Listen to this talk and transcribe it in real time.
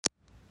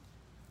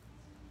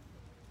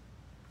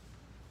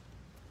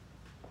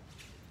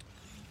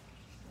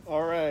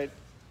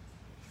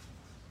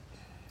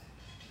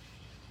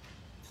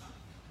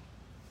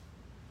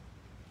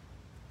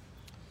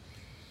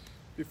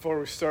Before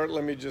we start,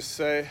 let me just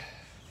say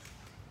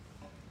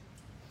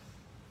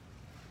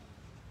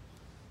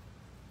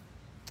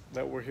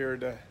that we're here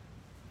to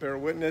bear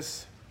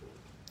witness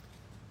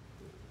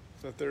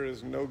that there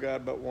is no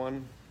God but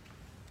one,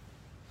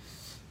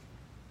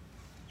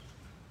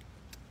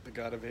 the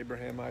God of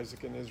Abraham,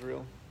 Isaac, and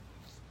Israel,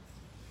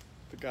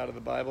 the God of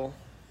the Bible.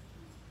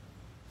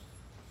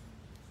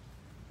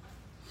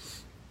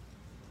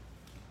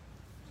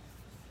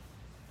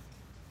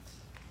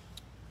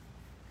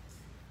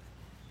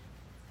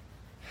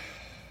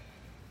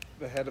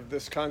 The head of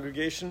this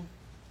congregation,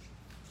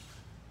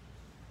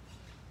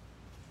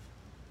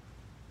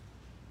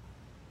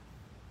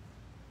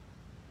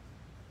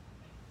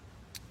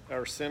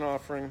 our sin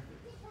offering,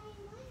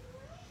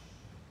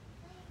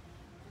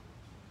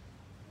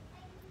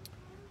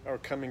 our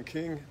coming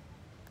King,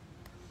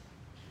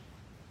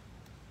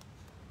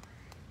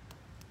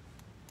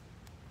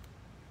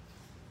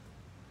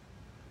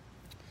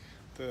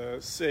 the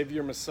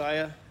Savior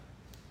Messiah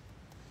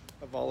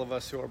of all of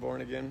us who are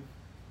born again.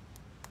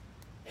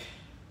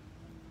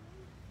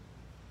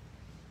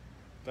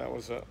 That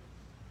was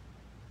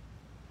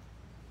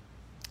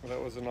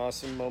an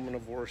awesome moment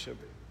of worship.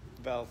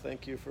 Val,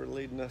 thank you for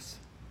leading us.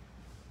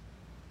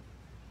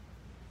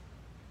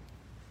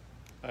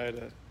 I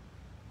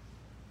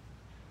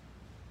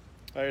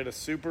had a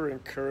super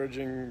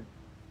encouraging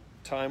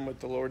time with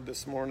the Lord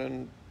this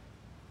morning.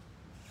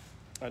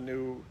 I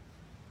knew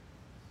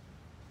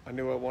I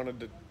wanted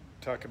to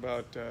talk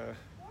about the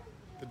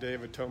Day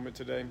of Atonement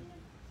today,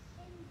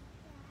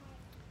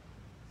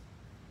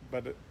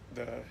 but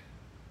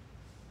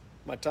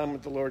my time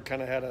with the Lord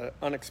kind of had an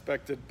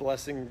unexpected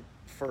blessing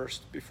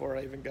first before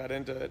I even got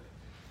into it,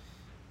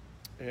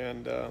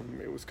 and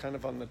it was kind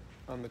of on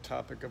the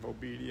topic of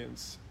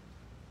obedience.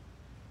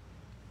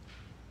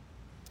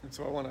 And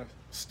so I want to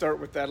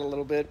start with that a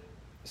little bit.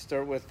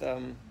 Start with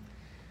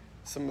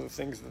some of the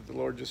things that the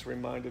Lord just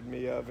reminded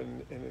me of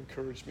and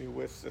encouraged me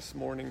with this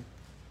morning.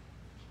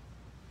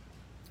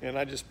 And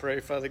I just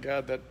pray, Father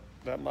God,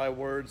 that my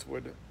words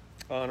would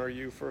honor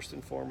you first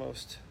and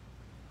foremost.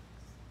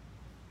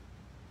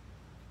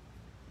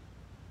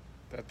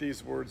 That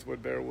these words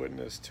would bear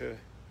witness to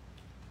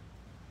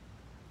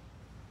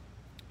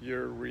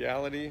your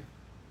reality,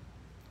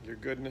 your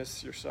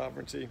goodness, your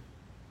sovereignty.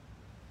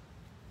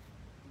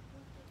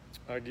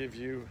 I give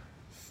you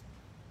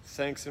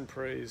thanks and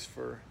praise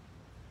for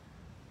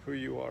who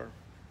you are,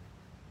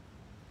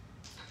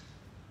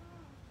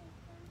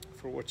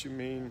 for what you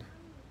mean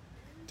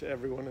to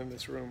everyone in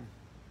this room,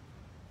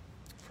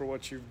 for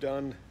what you've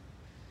done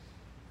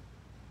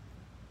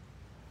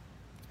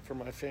for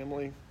my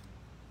family.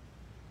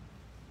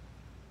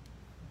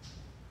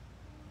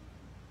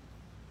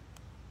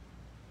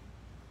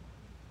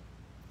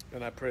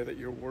 And I pray that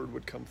your word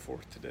would come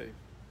forth today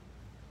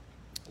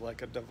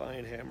like a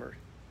divine hammer,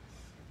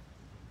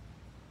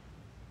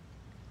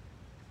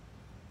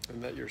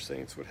 and that your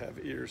saints would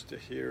have ears to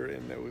hear,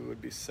 and that we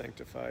would be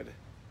sanctified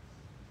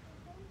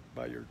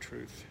by your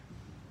truth.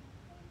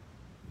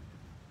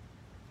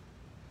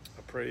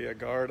 I pray a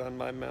guard on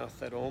my mouth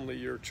that only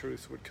your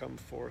truth would come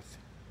forth,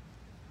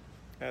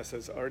 as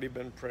has already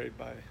been prayed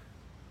by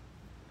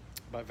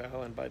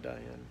Val and by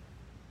Diane.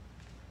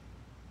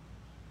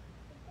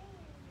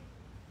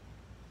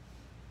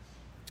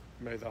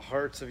 May the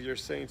hearts of your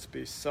saints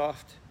be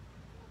soft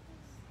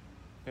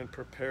and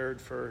prepared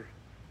for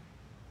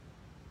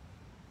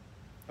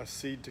a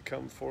seed to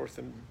come forth,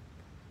 and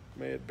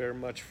may it bear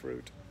much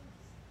fruit.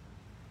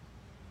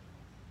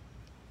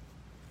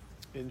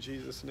 In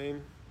Jesus'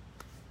 name,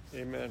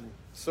 amen.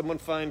 Someone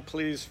find,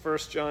 please, 1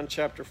 John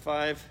chapter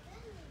 5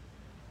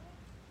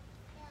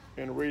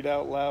 and read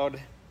out loud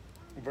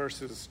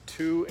verses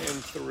 2 and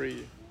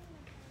 3.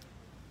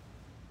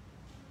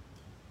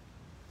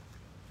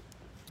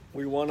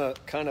 We want to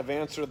kind of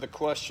answer the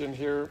question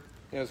here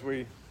as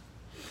we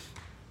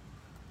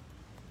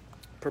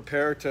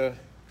prepare to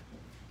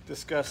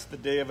discuss the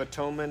Day of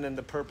Atonement and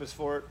the purpose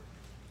for it.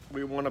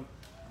 We want to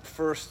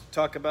first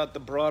talk about the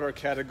broader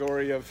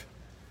category of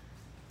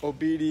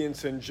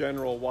obedience in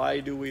general.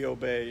 Why do we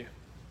obey?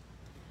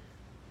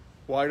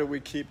 Why do we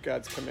keep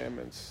God's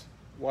commandments?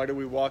 Why do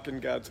we walk in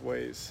God's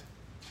ways?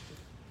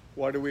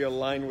 Why do we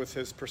align with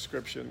his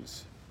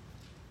prescriptions?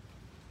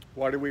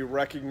 Why do we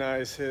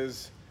recognize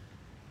his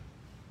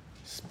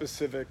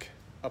specific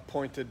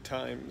appointed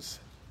times?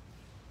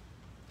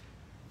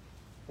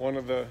 One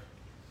of the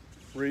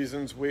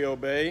reasons we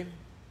obey,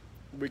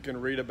 we can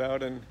read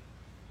about in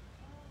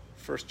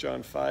 1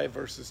 John 5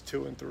 verses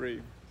 2 and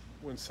 3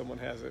 when someone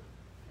has it.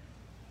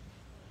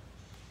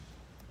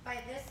 By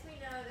this we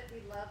know that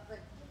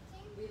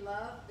we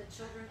love the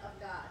children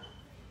of God,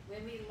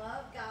 when we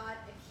love God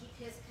and keep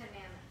his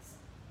commandments.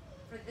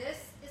 For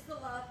this is the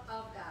love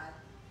of God,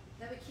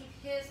 that we keep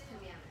his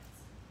commandments,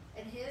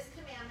 and his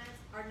commandments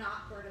are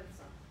not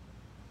burdensome.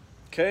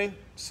 Okay,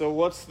 so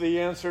what's the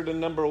answer to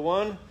number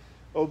one?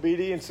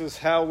 Obedience is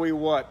how we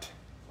what?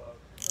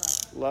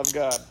 Love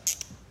God.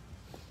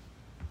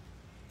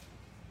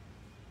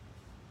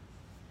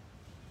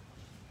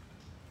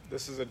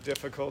 This is a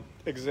difficult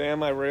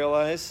exam, I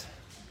realize.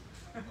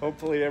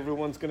 Hopefully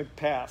everyone's going to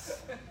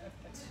pass.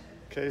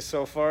 Okay,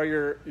 so far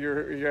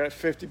you're at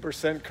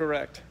 50%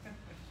 correct.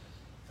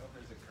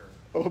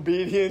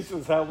 Obedience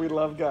is how we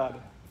love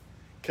God.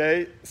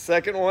 Okay,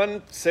 second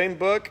one, same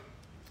book,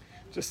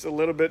 just a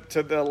little bit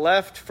to the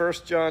left, 1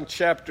 John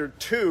chapter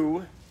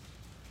 2,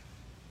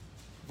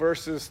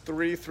 verses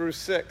 3 through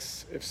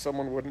 6, if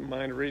someone wouldn't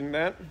mind reading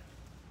that.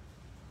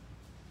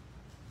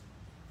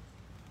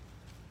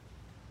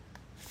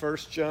 1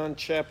 John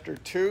chapter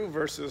 2,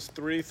 verses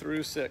 3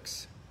 through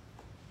 6.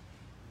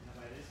 Now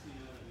by this we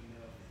know that we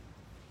know him,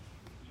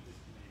 if we keep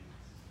his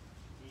commandments.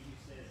 He who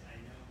says, I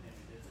know him,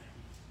 and does not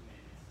keep his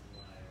commandments is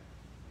a liar,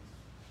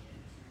 and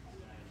the truth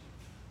is not in him.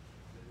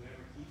 But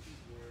whoever keeps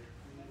his word,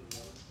 truly the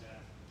love of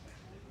God is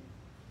perfected in him.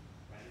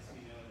 By this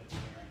we know that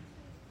we are in him.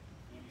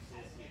 He who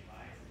says he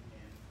abides in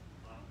him,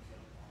 ought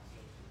himself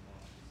also to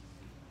walk as he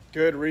is.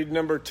 Good. Read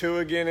number 2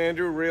 again,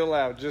 Andrew, real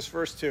loud. Just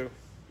verse 2.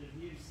 If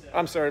he who says,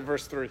 I'm sorry,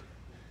 verse 3. Now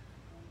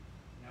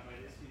by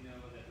this we know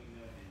that we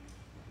know him, if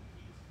we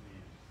keep his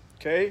commandments.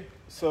 Okay,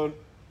 so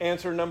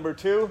answer number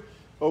 2.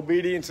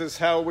 Obedience is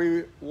how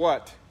we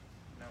what?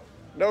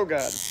 Know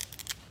God.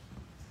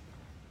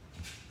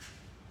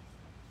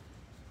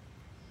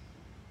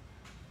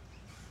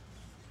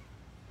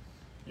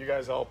 You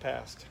guys all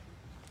passed.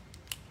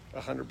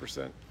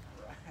 100%.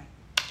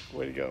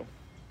 Way to go.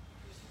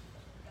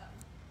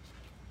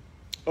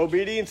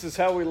 Obedience is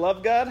how we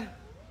love God,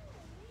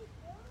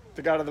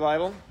 the God of the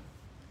Bible.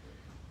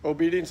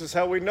 Obedience is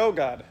how we know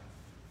God,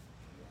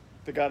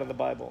 the God of the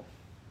Bible.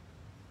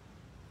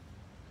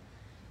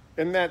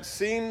 And that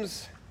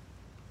seems,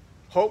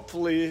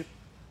 hopefully,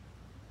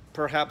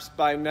 perhaps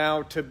by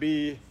now, to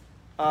be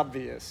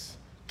obvious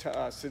to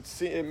us.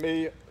 It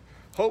may,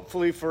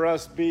 hopefully for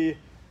us, be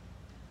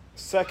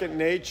second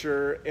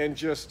nature and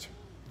just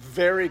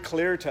very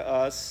clear to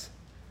us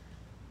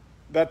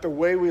that the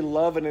way we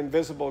love an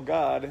invisible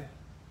God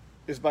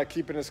is by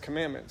keeping his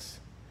commandments.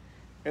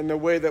 And the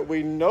way that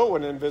we know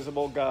an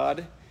invisible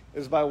God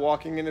is by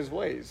walking in his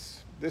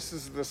ways. This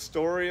is the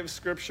story of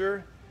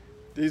Scripture.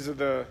 These are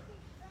the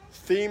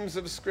themes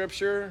of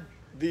Scripture.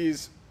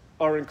 These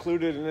are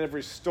included in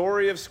every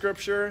story of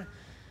Scripture.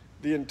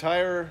 The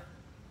entire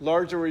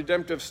larger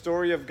redemptive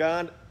story of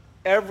God,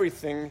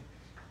 everything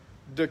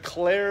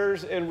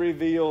declares and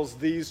reveals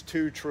these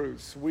two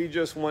truths. We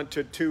just went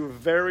to 2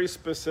 very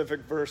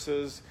specific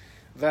verses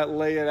that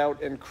lay it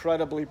out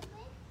incredibly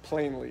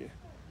plainly.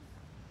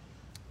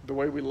 The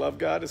way we love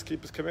God is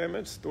keep his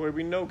commandments. The way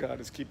we know God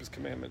is keep his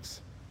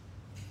commandments.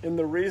 And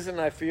the reason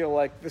I feel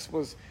like this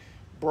was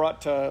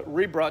brought to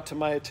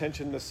my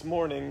attention this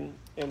morning,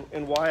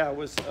 and why I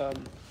was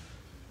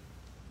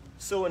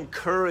so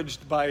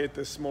encouraged by it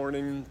this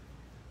morning,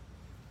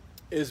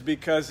 is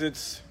because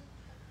it's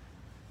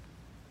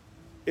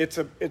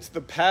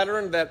the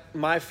pattern that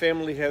my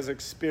family has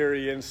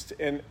experienced,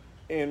 and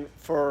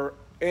for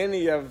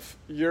any of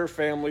your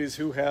families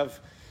who have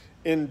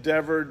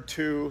endeavored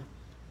to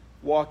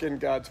walk in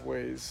God's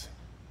ways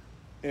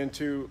and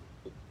to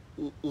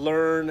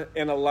learn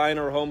and align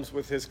our homes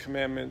with his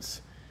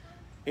commandments,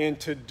 and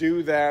to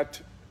do that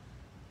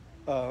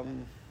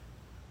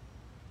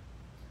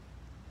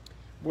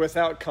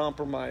without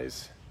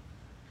compromise.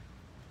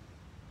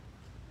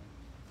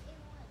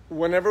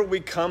 Whenever we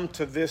come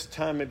to this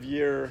time of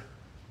year,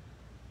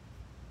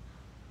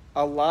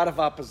 a lot of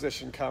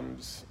opposition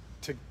comes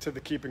to the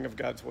keeping of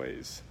God's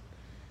ways.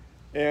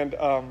 And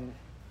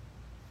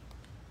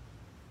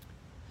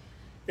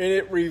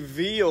it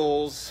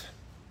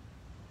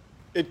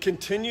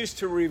continues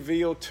to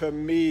reveal to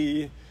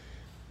me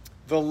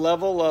the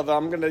level of,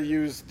 I'm going to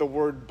use the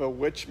word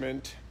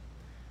bewitchment,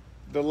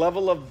 the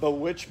level of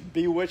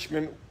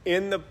bewitchment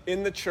in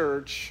the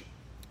church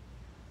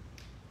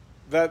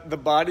that the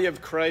body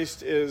of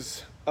Christ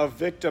is a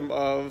victim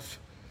of,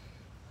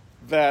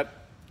 that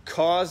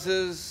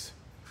causes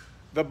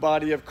the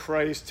body of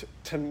Christ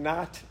to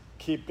not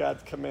keep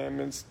God's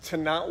commandments, to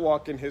not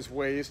walk in his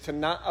ways, to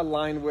not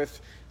align with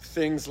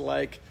things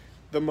like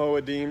the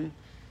Moedim.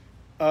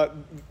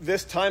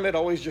 This time it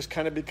always just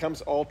kind of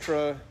becomes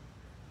ultra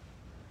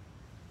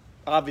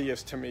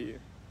obvious to me,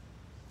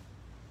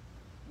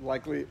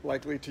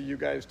 likely to you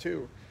guys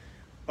too,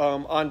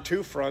 on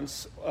 2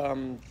 fronts.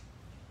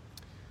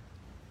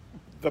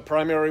 The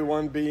primary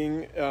one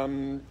being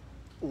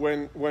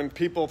when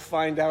people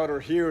find out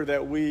or hear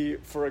that we,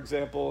 for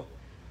example,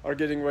 are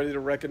getting ready to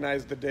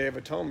recognize the Day of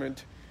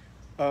Atonement,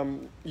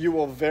 you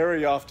will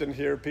very often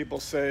hear people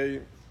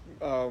say,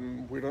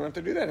 we don't have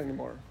to do that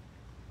anymore.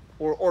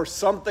 Or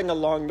something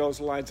along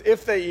those lines,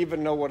 if they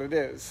even know what it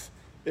is.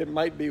 It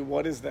might be,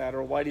 what is that,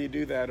 or why do you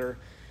do that, or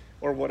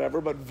whatever.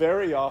 But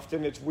very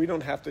often it's, we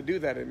don't have to do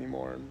that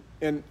anymore.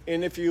 And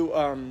if you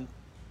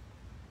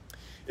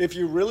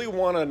really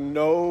want to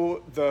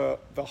know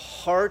the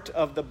heart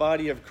of the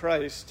body of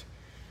Christ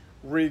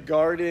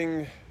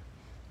regarding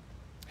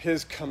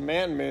his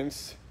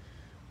commandments,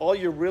 all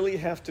you really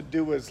have to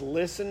do is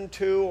listen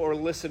to or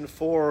listen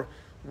for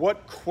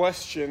what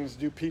questions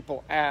do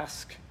people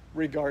ask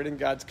regarding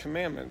God's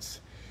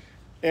commandments.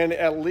 And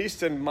at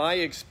least in my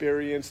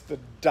experience, the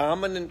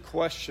dominant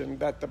question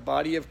that the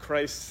body of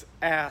Christ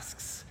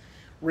asks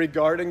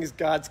regarding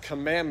God's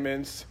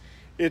commandments,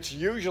 it's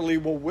usually,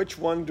 well, which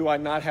one do I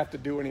not have to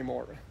do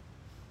anymore?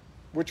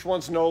 Which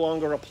ones no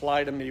longer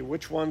apply to me?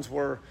 Which ones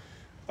were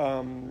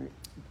done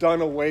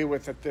away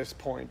with at this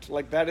point?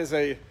 Like, that is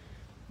a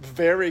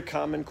very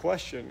common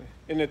question,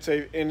 and it's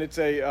a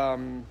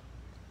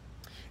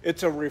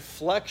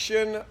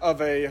reflection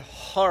of a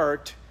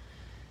heart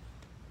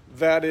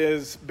that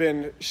has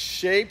been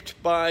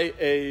shaped by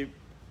a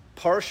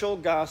partial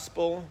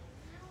gospel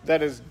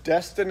that is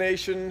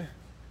destination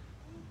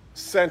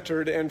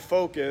centered and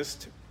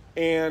focused,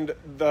 and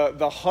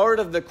the heart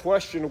of the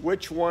question,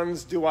 which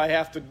ones do I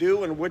have to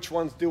do and which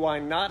ones do I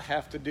not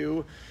have to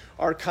do,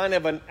 are kind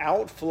of an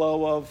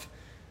outflow of,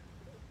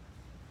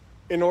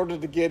 in order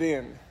to get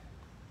in.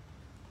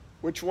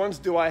 Which ones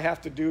do I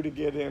have to do to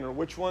get in, or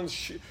which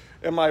ones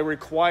am I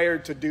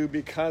required to do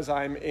because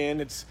I'm in?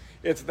 It's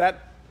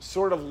that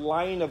sort of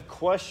line of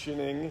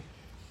questioning,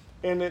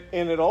 and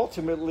it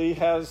ultimately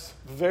has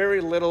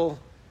very little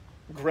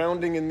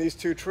grounding in these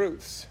two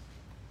truths.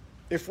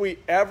 If we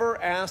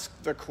ever ask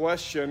the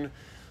question,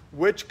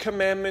 which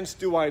commandments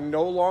do I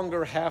no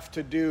longer have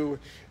to do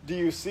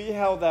you see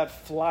how that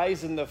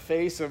flies in the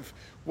face of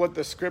what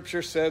the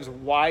Scripture says,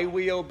 why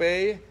we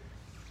obey?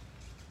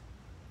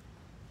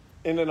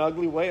 In an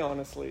ugly way,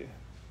 honestly.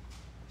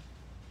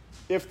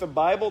 If the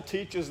Bible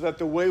teaches that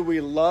the way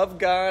we love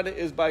God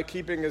is by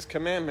keeping His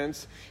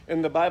commandments,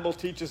 and the Bible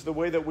teaches the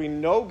way that we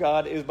know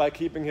God is by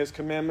keeping His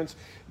commandments,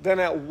 then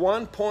at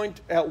what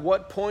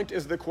point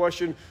is the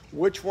question,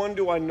 which one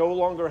do I no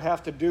longer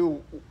have to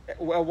do?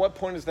 At what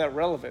point is that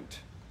relevant?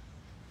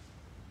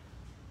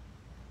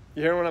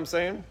 You hear what I'm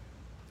saying?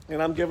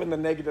 And I'm giving the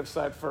negative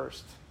side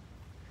first.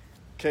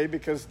 Okay,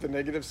 because the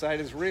negative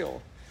side is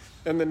real.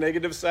 And the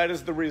negative side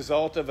is the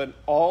result of an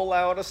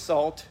all-out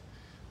assault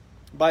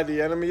by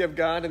the enemy of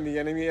God and the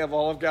enemy of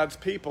all of God's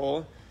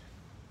people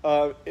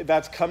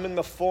that's come in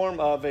the form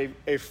of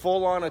a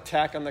full-on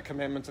attack on the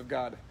commandments of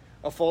God,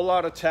 a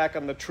full-out attack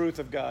on the truth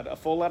of God, a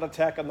full-out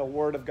attack on the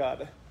Word of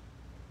God.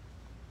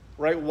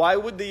 Right? Why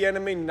would the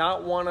enemy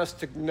not want us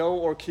to know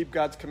or keep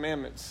God's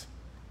commandments?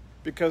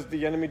 Because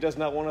the enemy does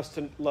not want us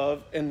to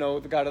love and know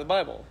the God of the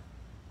Bible.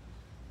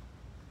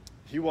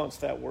 He wants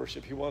that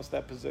worship. He wants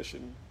that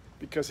position.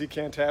 Because he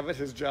can't have it,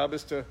 his job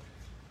is to,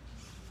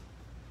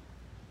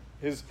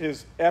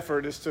 his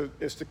effort is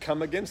to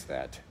come against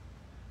that.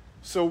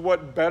 So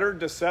what better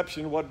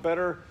deception, what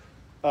better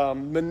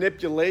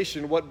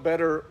manipulation, what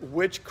better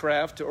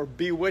witchcraft or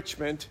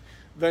bewitchment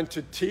than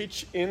to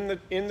teach in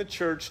the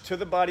church to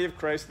the body of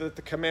Christ that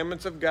the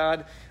commandments of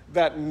God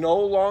that no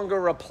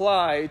longer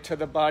apply to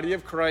the body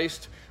of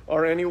Christ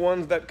or any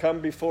ones that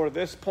come before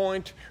this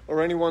point,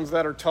 or any ones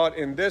that are taught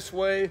in this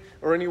way,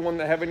 or anyone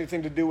that have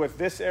anything to do with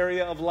this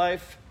area of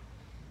life.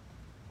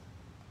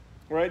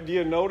 Right? Do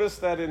you notice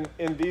that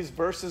in these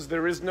verses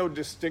there is no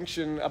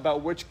distinction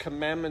about which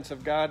commandments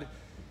of God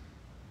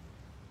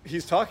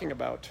he's talking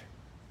about?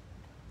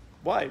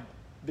 Why?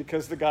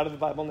 Because the God of the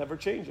Bible never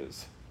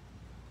changes.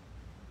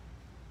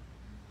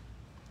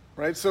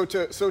 Right? So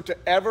to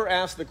ever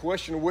ask the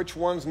question, which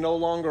ones no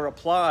longer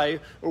apply,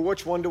 or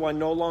which one do I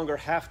no longer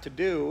have to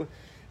do,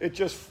 it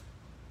just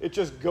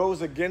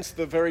goes against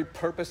the very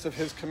purpose of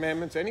his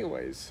commandments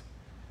anyways.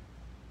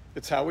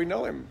 It's how we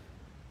know him.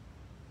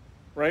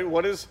 Right?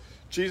 What is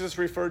Jesus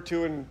referred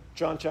to in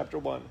John chapter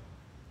 1?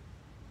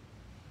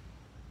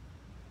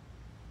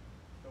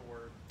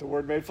 The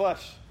Word made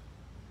flesh.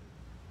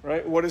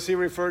 Right? What is he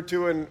referred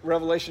to in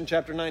Revelation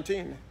chapter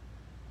 19?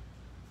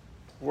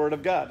 Word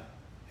of God.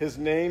 His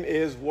name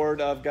is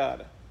Word of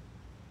God.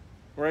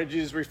 Right?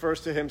 Jesus refers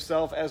to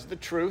himself as the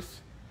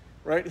truth.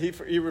 Right?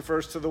 He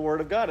refers to the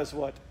Word of God as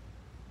what?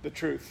 The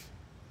truth.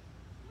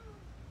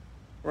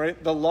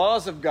 Right? The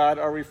laws of God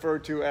are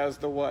referred to as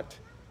the what?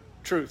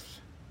 Truth.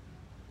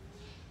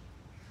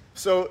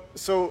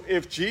 So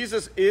if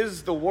Jesus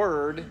is the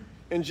Word,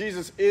 and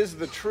Jesus is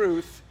the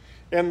truth,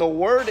 and the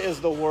Word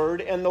is the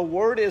Word, and the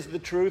Word is the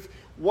truth,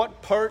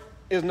 what part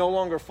is no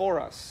longer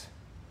for us?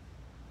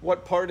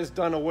 What part is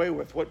done away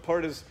with? What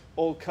part is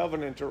Old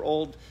Covenant or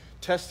Old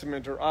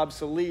Testament or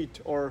obsolete?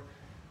 Or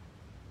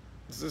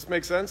does this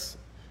make sense?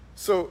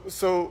 So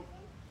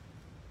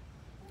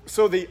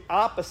the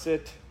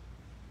opposite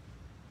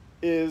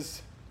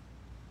is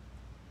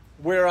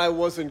where I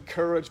was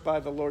encouraged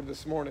by the Lord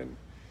this morning.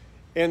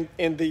 And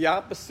the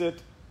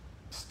opposite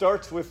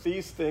starts with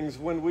these things.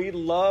 When we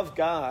love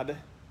God,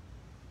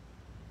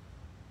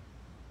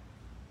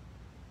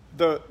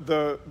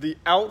 the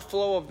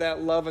outflow of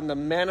that love and the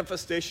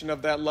manifestation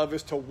of that love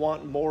is to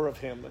want more of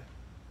him.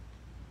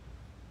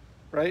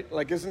 Right?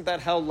 Like, isn't that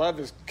how love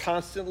is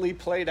constantly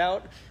played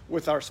out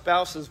with our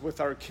spouses,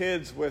 with our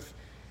kids, with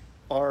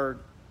our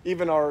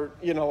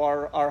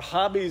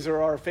hobbies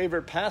or our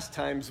favorite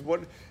pastimes?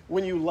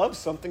 When you love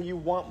something, you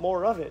want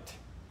more of it.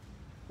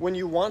 When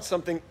you want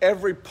something,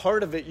 every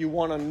part of it you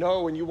want to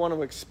know and you want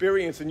to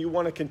experience and you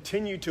want to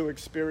continue to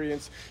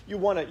experience.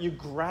 You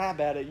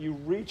grab at it, you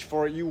reach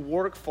for it, you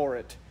work for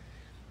it.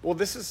 Well,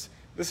 this is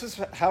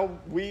how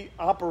we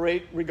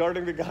operate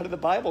regarding the God of the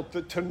Bible.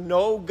 To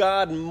know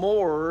God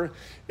more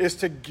is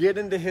to get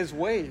into his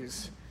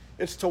ways.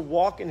 It's to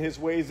walk in his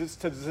ways. It's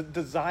to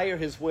desire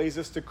his ways.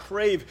 It's to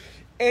crave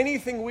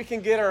anything we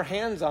can get our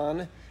hands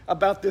on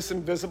about this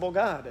invisible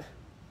God.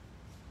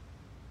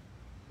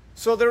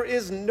 So there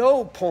is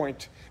no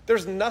point.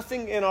 There's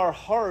nothing in our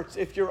hearts.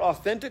 If you're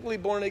authentically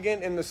born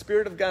again and the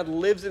Spirit of God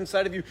lives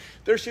inside of you,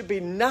 there should be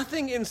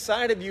nothing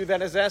inside of you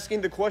that is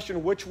asking the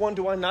question, which one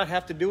do I not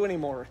have to do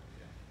anymore?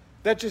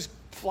 That just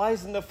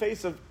flies in the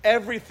face of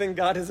everything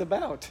God is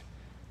about.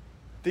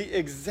 The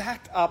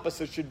exact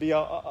opposite should be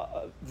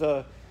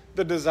the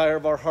desire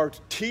of our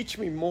heart. Teach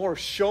me more.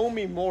 Show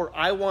me more.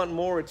 I want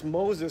more. It's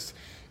Moses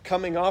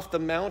coming off the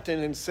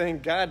mountain and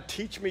saying, God,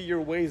 teach me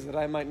your ways that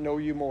I might know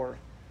you more.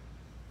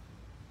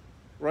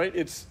 Right?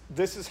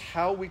 This is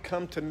how we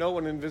come to know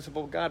an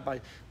invisible God,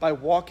 by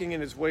walking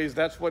in his ways.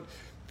 That's what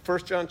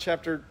 1 John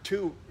chapter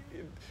 2,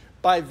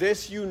 by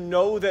this you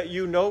know that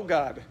you know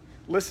God.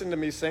 Listen to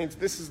me, saints.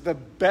 This is the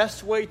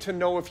best way to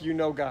know if you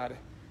know God.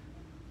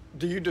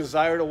 Do you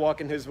desire to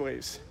walk in his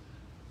ways?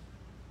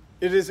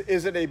 Is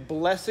it a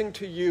blessing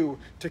to you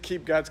to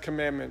keep God's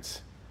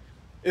commandments?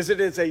 Is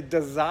a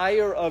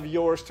desire of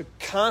yours to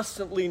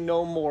constantly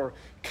know more,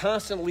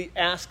 constantly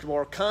ask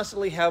more,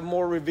 constantly have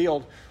more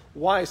revealed?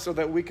 Why? So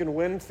that we can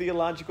win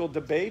theological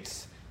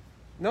debates?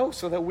 No,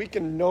 so that we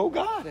can know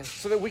God,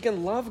 so that we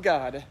can love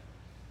God.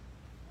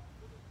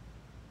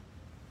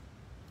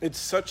 It's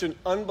such an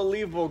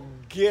unbelievable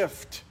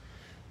gift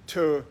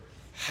to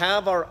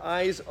have our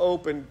eyes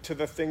open to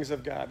the things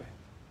of God,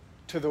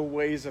 to the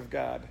ways of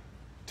God,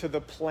 to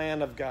the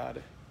plan of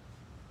God,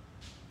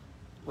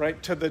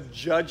 right? To the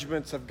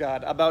judgments of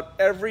God. About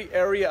every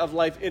area of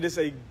life, it is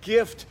a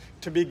gift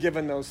to be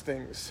given those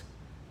things.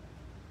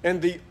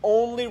 And the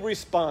only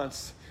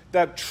response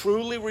that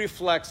truly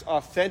reflects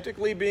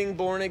authentically being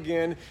born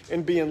again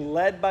and being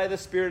led by the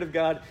Spirit of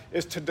God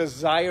is to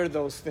desire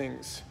those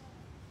things,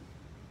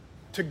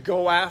 to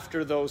go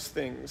after those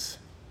things.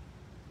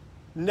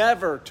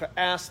 Never to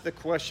ask the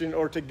question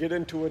or to get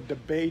into a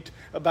debate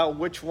about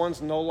which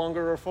ones no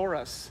longer are for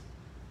us.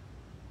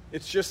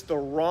 It's just the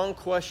wrong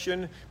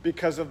question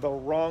because of the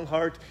wrong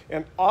heart,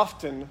 and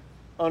often,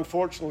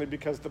 unfortunately,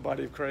 because the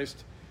body of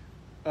Christ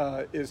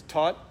is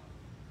taught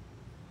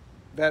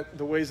that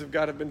the ways of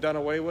God have been done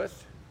away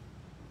with.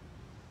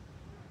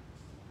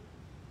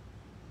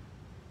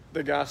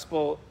 The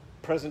gospel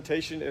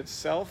presentation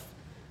itself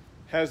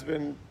has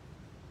been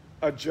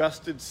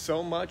adjusted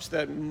so much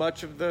that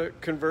much of the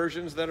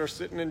conversions that are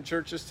sitting in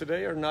churches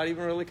today are not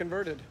even really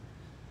converted.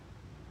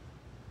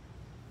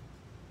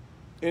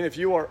 And if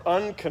you are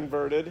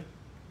unconverted,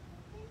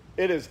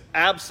 it is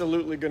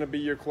absolutely going to be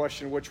your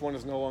question, which one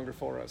is no longer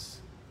for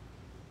us?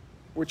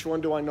 Which one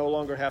do I no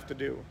longer have to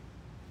do?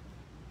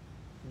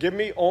 Give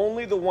me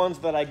only the ones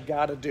that I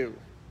got to do.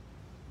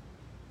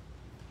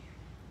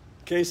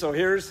 Okay, so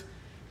here's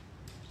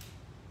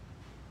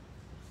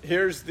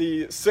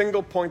the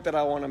single point that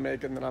I want to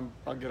make, and then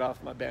I'll get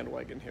off my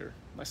bandwagon here,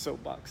 my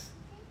soapbox.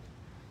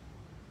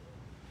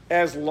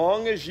 As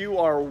long as you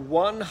are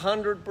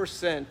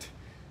 100%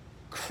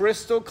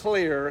 crystal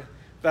clear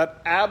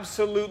that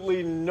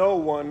absolutely no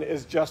one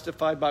is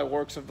justified by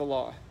works of the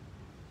law,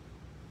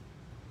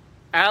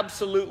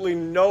 absolutely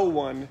no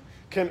one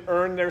can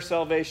earn their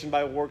salvation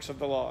by works of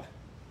the law.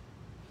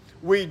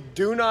 We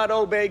do not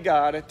obey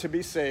God to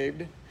be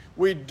saved.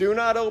 We do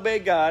not obey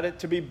God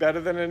to be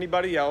better than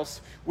anybody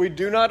else. We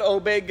do not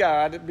obey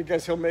God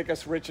because he'll make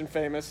us rich and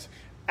famous.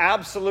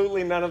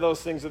 Absolutely none of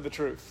those things are the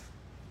truth.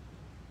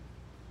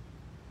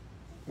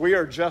 We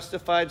are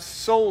justified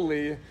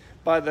solely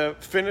by the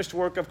finished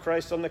work of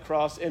Christ on the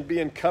cross and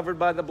being covered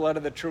by the blood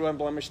of the true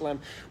unblemished Lamb.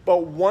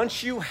 But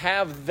once you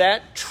have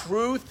that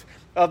truth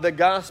of the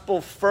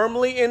gospel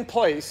firmly in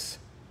place,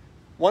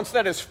 once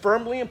that is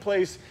firmly in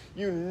place,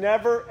 you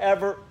never,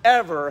 ever,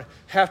 ever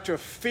have to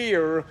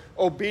fear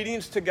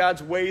obedience to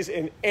God's ways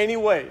in any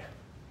way,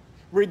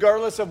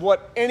 regardless of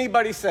what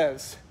anybody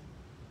says.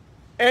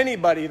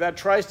 Anybody that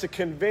tries to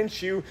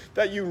convince you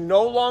that you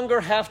no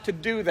longer have to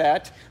do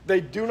that,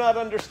 they do not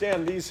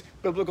understand these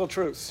biblical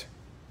truths.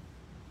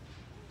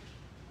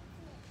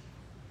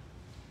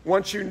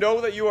 Once you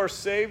know that you are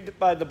saved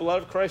by the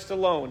blood of Christ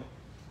alone,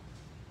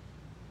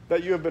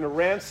 that you have been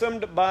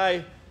ransomed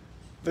by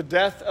the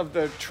death of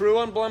the true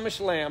unblemished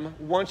Lamb,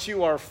 once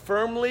you are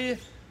firmly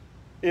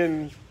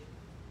in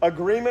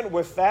agreement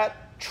with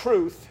that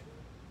truth,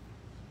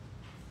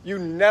 you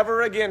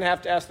never again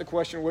have to ask the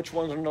question, which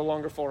ones are no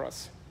longer for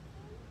us?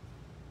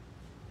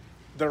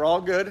 They're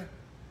all good.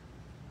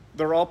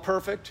 They're all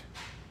perfect.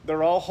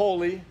 They're all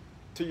holy,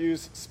 to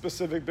use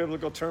specific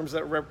biblical terms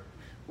that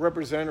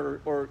represent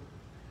or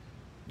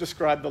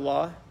describe the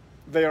law.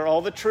 They are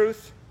all the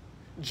truth.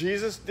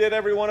 Jesus did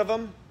every one of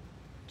them.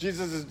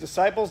 Jesus'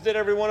 disciples did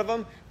every one of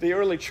them. The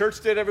early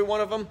church did every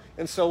one of them.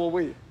 And so will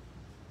we.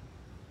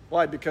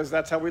 Why? Because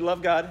that's how we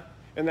love God,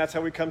 and that's how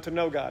we come to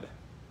know God.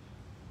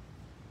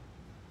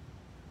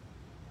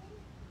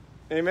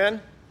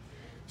 Amen?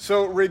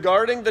 So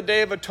regarding the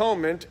Day of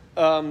Atonement,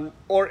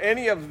 or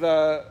any of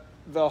the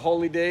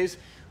holy days,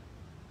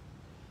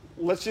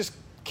 let's just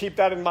keep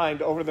that in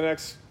mind over the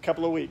next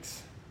couple of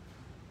weeks.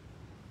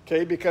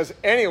 Okay, because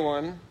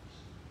anyone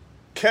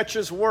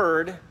catches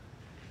word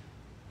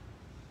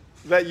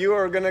that you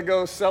are going to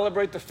go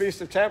celebrate the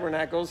Feast of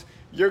Tabernacles,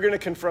 you're going to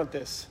confront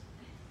this.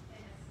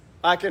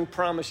 I can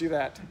promise you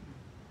that.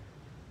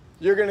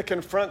 You're going to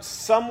confront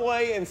some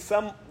way and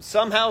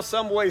somehow,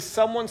 some way,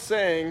 someone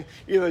saying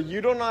either you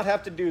do not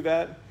have to do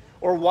that,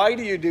 or why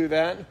do you do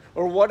that,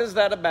 or what is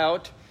that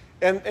about?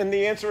 And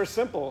the answer is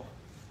simple.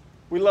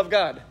 We love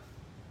God.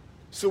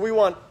 So we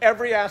want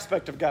every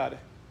aspect of God.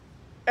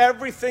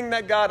 Everything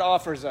that God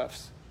offers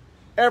us.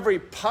 Every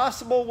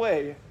possible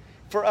way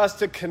for us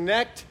to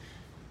connect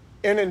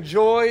and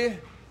enjoy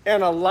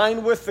and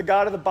align with the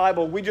God of the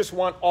Bible. We just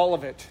want all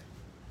of it.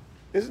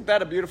 Isn't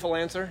that a beautiful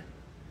answer?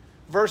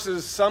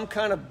 Versus some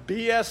kind of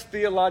BS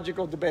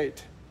theological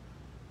debate.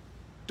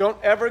 Don't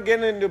ever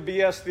get into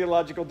BS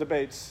theological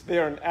debates. They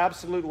are an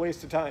absolute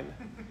waste of time.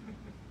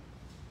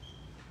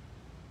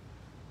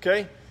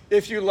 Okay?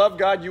 If you love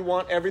God, you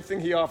want everything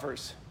He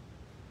offers.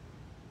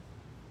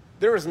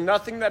 There is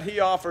nothing that He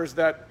offers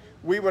that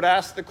we would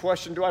ask the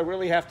question, do I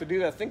really have to do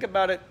that? Think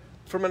about it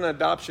from an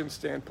adoption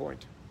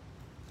standpoint.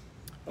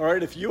 All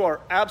right, if you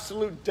are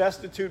absolute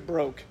destitute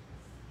broke,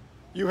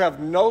 you have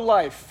no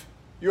life,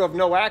 you have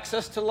no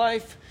access to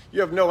life,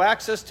 you have no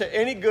access to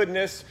any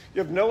goodness,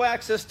 you have no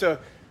access to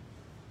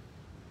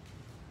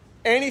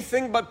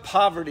anything but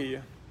poverty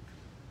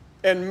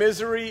and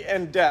misery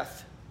and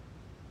death.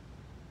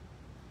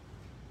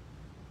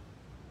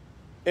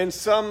 And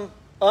some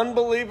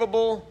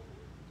unbelievable,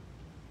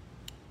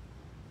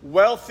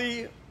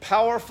 wealthy,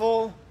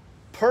 powerful,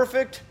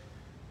 perfect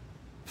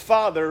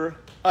father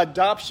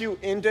adopts you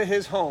into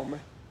his home.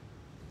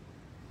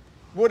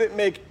 Would it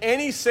make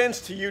any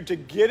sense to you to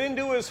get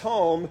into his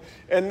home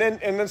and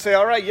then say,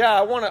 all right, yeah,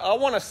 I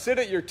want to sit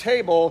at your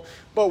table,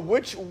 but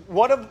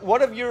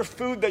what of your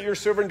food that you're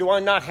serving do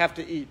I not have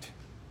to eat?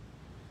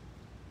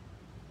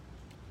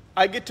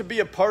 I get to be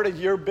a part of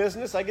your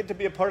business. I get to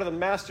be a part of the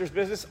master's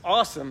business.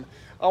 Awesome.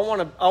 I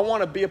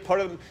want to be a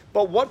part of them.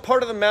 But what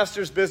part of the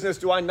master's business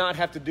do I not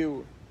have to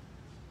do?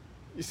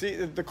 You see,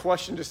 the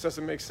question just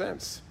doesn't make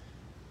sense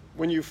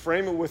when you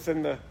frame it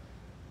within the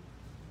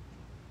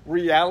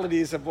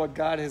realities of what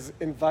God has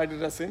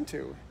invited us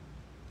into.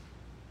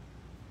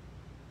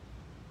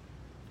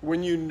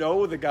 When you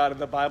know the God of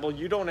the Bible,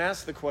 you don't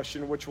ask the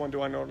question, which one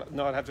do I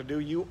not have to do?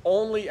 You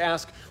only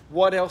ask,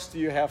 what else do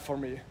you have for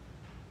me?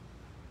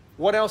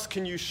 What else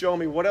can you show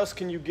me? What else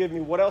can you give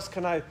me? What else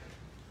can I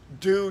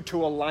do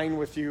to align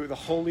with you? The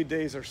holy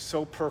days are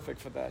so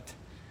perfect for that.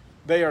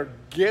 They are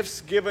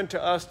gifts given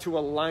to us to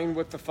align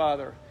with the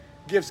Father.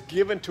 Gifts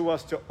given to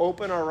us to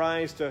open our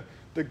eyes to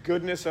the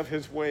goodness of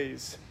His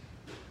ways.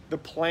 The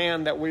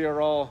plan that we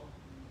are all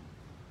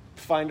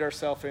find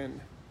ourselves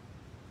in.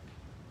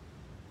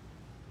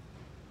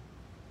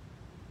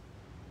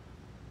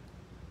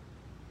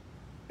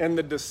 And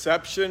the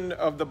deception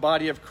of the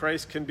body of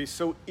Christ can be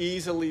so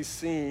easily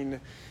seen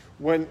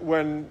when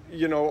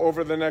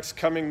over the next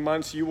coming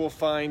months, you will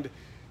find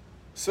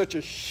such a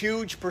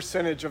huge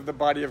percentage of the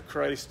body of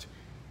Christ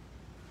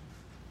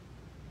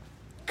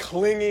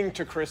clinging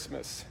to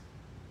Christmas,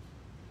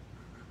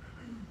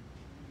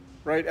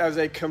 right? As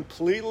a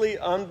completely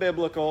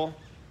unbiblical,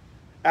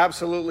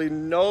 absolutely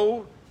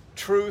no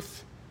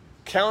truth,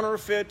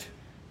 counterfeit,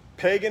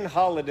 pagan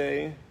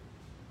holiday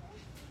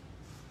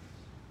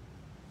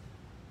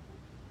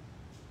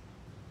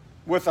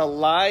with a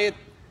lie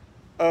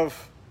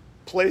of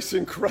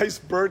placing Christ's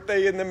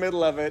birthday in the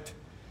middle of it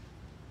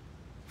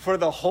for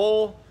the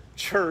whole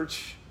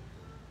church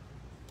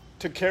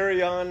to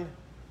carry on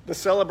the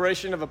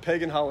celebration of a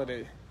pagan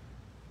holiday.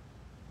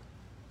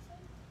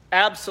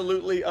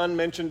 Absolutely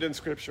unmentioned in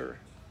Scripture.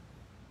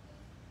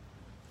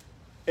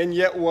 And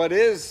yet what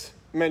is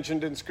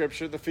mentioned in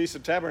Scripture, the Feast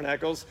of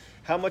Tabernacles,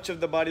 how much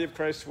of the body of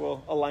Christ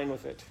will align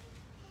with it?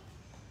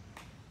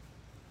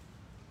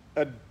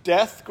 A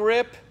death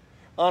grip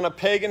on a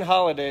pagan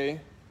holiday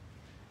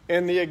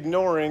and the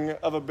ignoring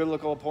of a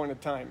biblical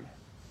appointed time.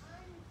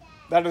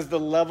 That is the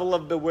level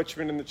of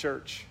bewitchment in the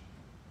church.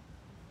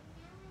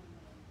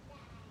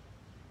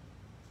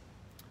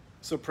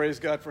 So praise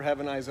God for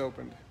having eyes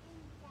opened.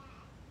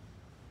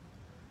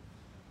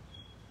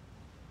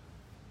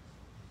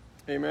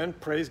 Amen.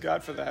 Praise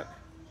God for that.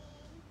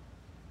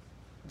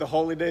 The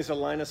holy days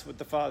align us with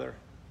the Father.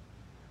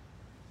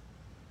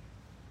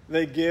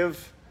 They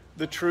give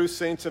the true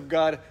saints of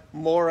God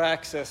more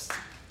access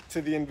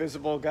to the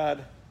invisible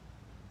God,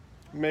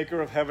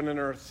 maker of heaven and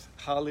earth.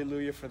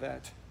 Hallelujah for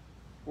that.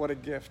 What a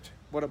gift.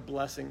 What a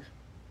blessing.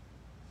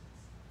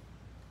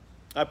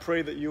 I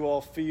pray that you all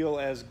feel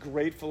as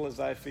grateful as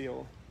I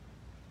feel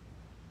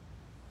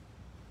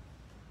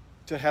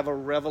to have a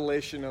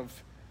revelation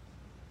of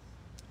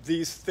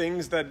these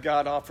things that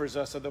God offers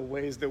us are the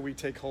ways that we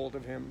take hold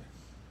of Him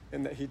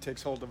and that He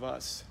takes hold of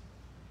us.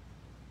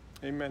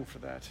 Amen for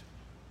that.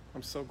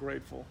 I'm so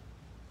grateful.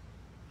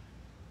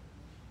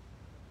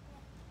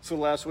 So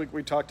last week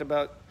we talked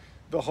about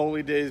the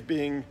holy days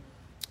being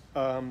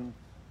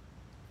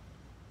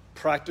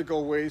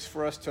practical ways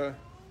for us to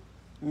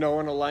know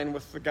and align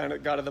with the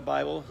God of the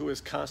Bible, who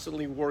is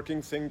constantly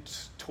working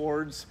things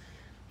towards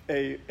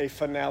a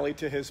finale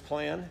to his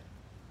plan.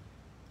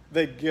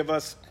 They give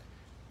us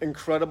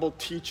incredible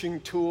teaching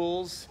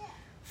tools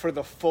for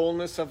the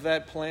fullness of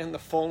that plan, the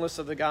fullness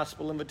of the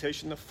gospel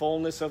invitation, the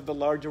fullness of the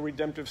larger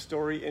redemptive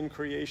story in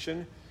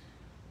creation.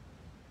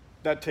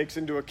 That takes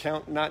into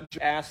account not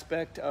just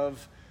aspect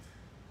of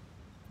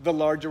the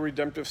larger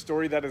redemptive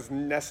story that is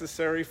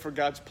necessary for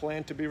God's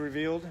plan to be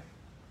revealed.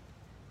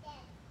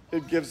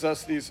 It gives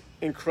us these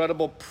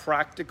incredible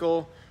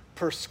practical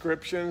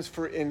prescriptions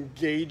for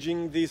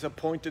engaging these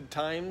appointed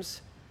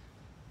times,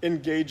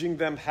 engaging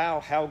them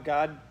how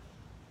God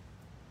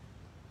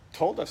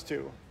told us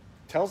to,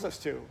 tells us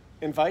to,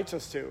 invites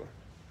us to.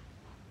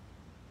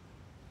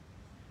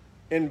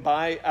 And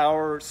by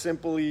our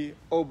simply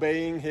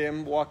obeying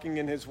him, walking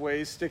in his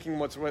ways, sticking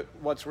what's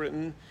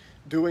written,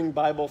 doing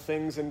Bible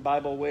things in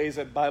Bible ways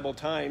at Bible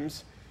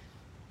times,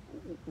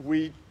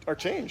 we are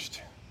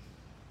changed.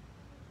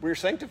 We're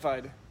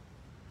sanctified.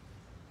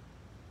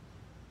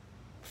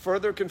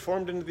 Further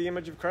conformed into the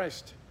image of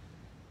Christ.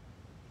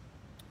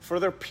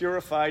 Further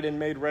purified and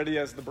made ready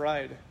as the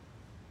bride.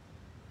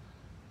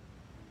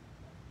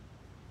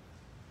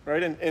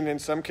 Right? And in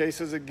some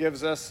cases it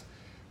gives us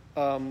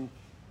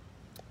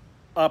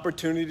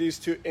opportunities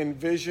to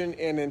envision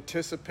and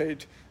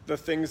anticipate the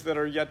things that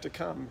are yet to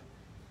come.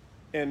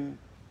 And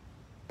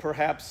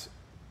perhaps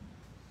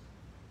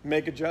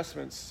make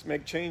adjustments,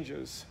 make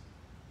changes,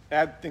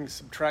 add things,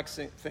 subtract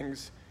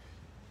things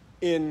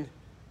in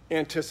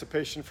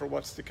anticipation for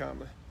what's to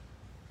come.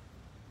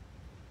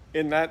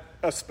 In that,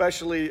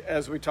 especially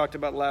as we talked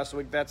about last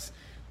week, that's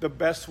the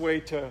best way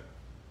to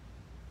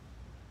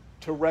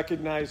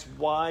recognize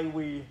why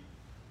we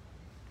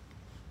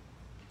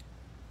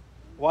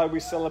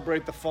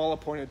celebrate the fall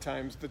appointed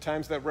times, the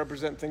times that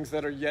represent things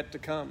that are yet to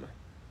come.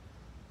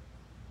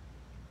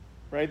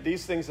 Right?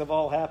 These things have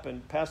all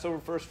happened. Passover,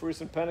 first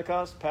fruits, and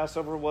Pentecost.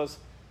 Passover was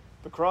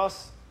the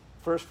cross.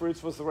 First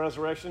fruits was the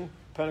resurrection.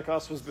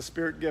 Pentecost was the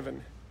Spirit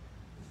given.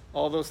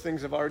 All those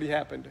things have already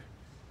happened.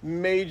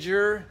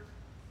 Major,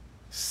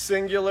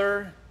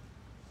 singular,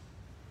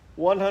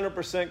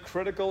 100%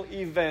 critical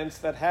events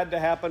that had to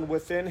happen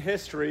within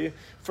history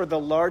for the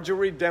larger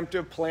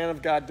redemptive plan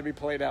of God to be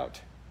played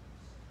out.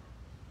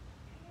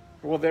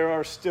 Well, there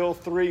are still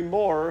 3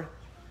 more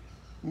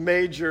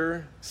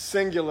major,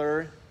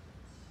 singular,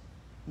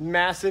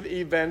 massive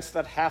events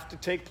that have to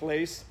take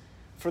place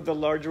for the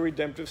larger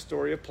redemptive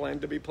story of plan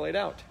to be played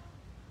out.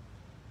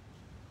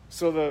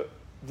 So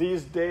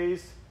these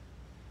days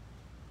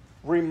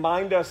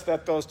remind us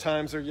that those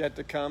times are yet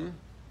to come,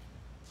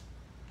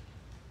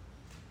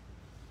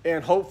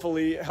 and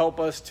hopefully help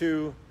us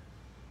to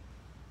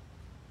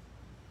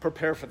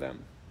prepare for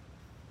them.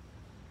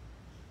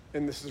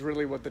 And this is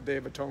really what the Day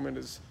of Atonement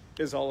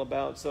is all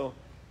about. So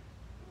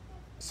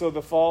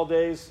the fall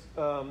days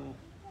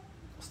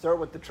start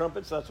with the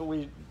trumpets. That's what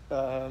we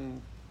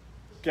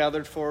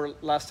gathered for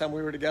last time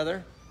we were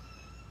together.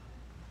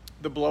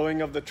 The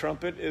blowing of the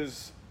trumpet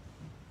is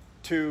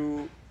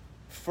to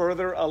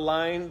further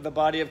align the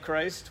body of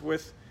Christ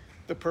with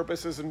the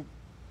purposes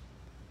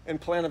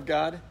and plan of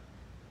God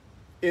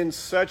in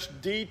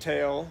such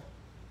detail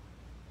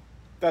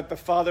that the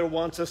Father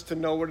wants us to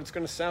know what it's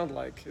going to sound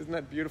like. Isn't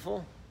that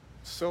beautiful?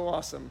 So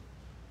awesome.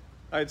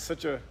 I had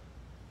such a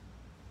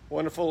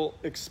wonderful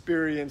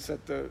experience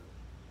at the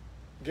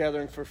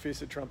gathering for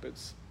Feast of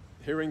Trumpets.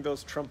 Hearing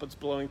those trumpets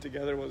blowing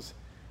together was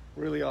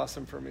really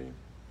awesome for me.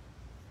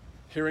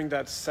 Hearing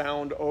that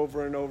sound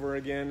over and over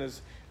again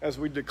as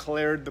we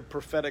declared the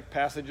prophetic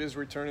passages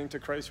returning to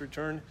Christ's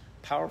return,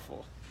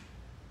 powerful.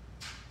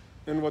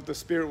 And what the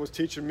Spirit was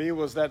teaching me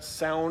was that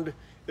sound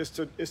is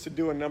to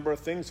do a number of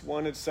things.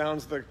 One, it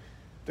sounds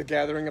the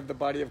gathering of the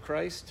body of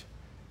Christ.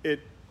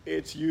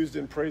 It's used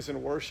in praise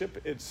and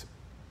worship. It's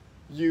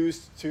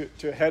used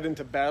to head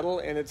into battle,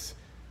 and it's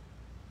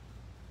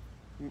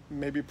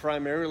maybe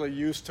primarily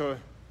used to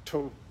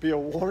be a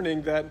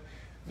warning that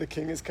the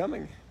King is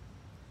coming.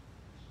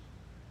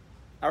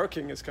 Our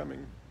King is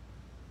coming.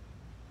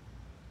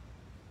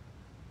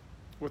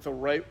 With a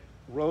right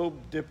robe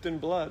dipped in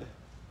blood,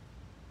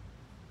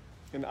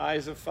 and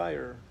eyes of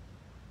fire,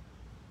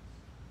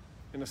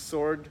 and a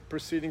sword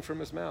proceeding from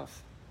his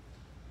mouth.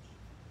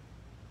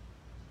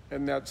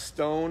 And that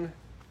stone,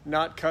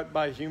 not cut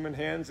by human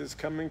hands, is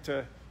coming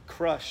to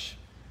crush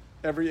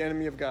every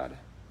enemy of God.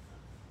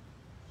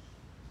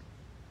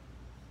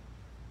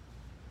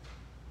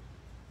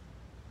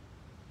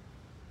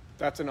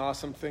 That's an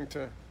awesome thing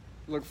to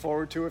look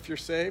forward to if you're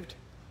saved.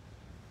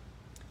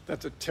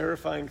 That's a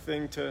terrifying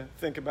thing to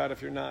think about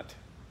if you're not.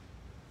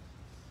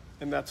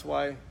 And that's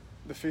why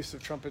the Feast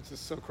of Trumpets is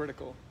so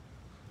critical.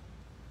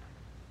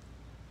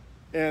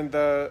 And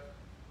the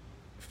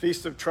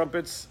Feast of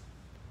Trumpets,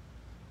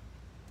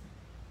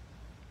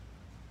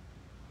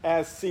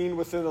 as seen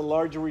within the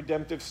larger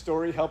redemptive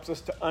story, helps us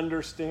to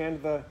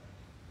understand the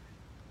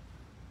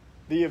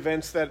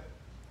events that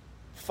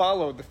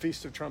follow the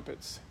Feast of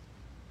Trumpets.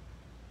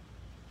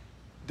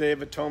 Day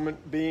of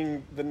Atonement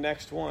being the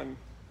next one,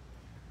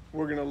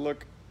 we're going to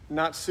look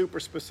not super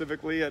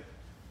specifically at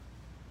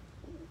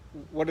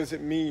what does it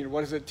mean,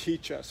 what does it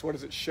teach us, what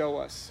does it show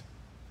us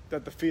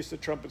that the Feast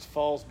of Trumpets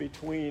falls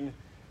between,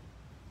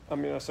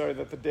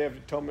 that the Day of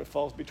Atonement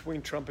falls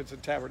between trumpets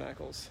and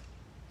tabernacles.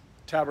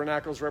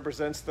 Tabernacles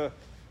represents the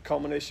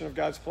culmination of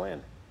God's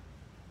plan,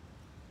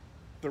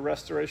 the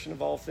restoration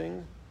of all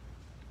things,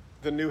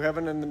 the new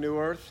heaven and the new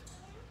earth,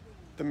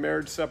 the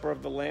marriage supper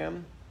of the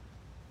Lamb,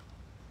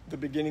 the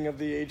beginning of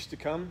the age to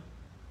come,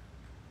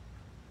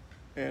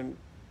 and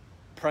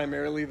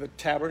primarily the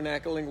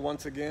tabernacling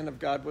once again of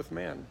God with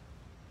man.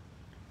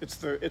 It's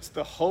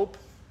the hope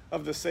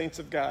of the saints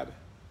of God.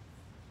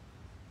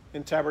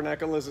 And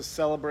tabernacle is a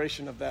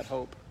celebration of that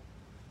hope.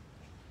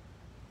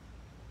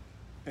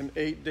 An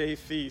 8-day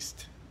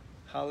feast.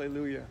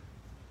 Hallelujah.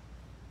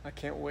 I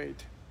can't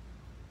wait.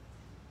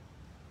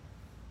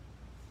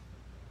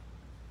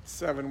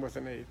 7 with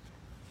an 8th.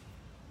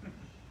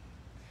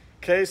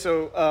 Okay,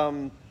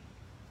 so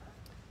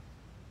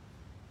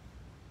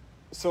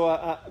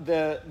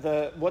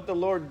what the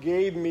Lord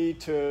gave me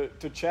to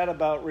chat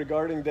about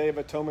regarding Day of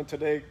Atonement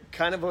today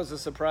kind of was a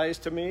surprise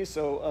to me,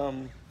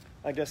 so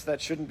I guess that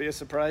shouldn't be a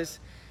surprise.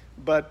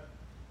 But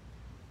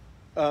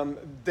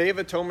Day of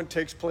Atonement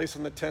takes place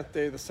on the 10th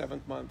day of the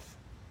 7th month.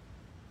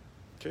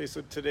 Okay,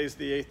 so today's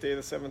the 8th day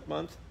of the 7th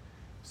month,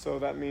 so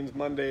that means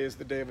Monday is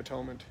the Day of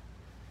Atonement.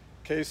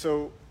 Okay,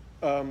 so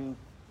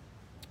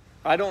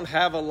I don't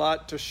have a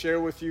lot to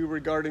share with you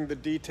regarding the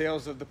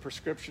details of the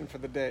prescription for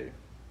the day.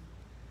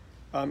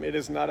 It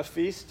is not a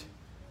feast,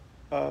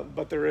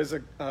 but there is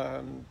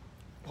a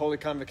Holy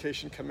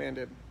Convocation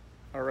commanded.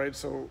 All right,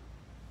 so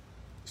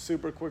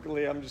super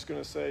quickly, I'm just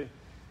going to say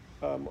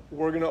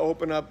we're going to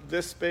open up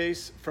this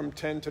space from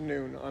 10 to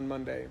noon on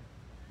Monday.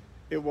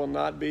 It will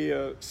not be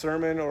a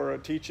sermon or a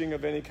teaching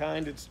of any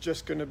kind. It's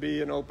just going to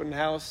be an open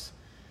house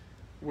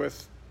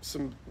with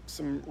some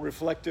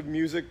reflective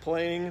music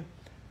playing.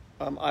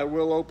 I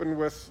will open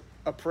with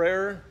a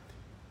prayer,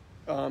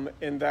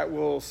 and that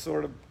will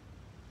sort of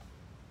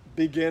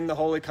begin the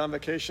Holy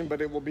Convocation,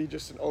 but it will be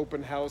just an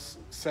open house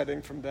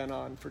setting from then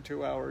on for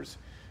 2 hours.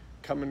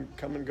 Come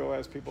and go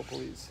as people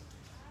please.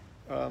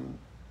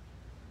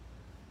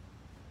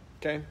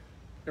 Okay?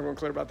 Everyone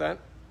clear about that?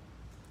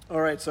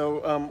 All right,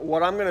 so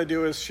what I'm going to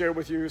do is share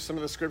with you some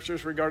of the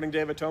scriptures regarding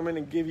Day of Atonement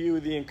and give you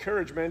the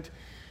encouragement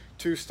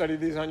to study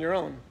these on your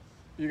own.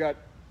 You got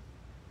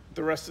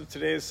the rest of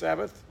today is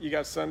Sabbath, you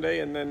got Sunday,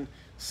 and then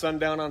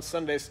sundown on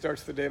Sunday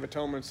starts the Day of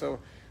Atonement. So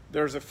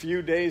there's a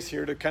few days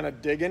here to kind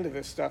of dig into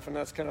this stuff, and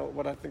that's kind of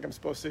what I think I'm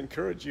supposed to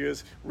encourage you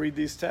is read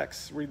these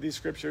texts, read these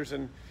scriptures,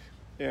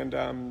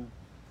 and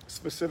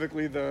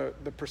specifically the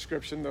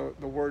prescription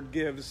the Word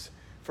gives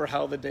for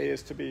how the day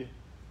is to be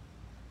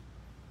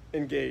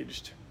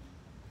engaged.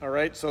 All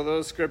right, so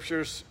those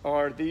scriptures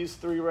are these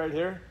 3 right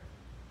here.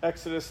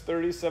 Exodus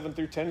 37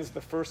 through 10 is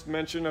the first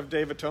mention of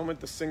Day of Atonement,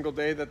 the single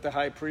day that the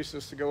high priest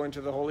is to go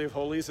into the Holy of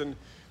Holies and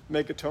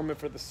make atonement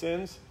for the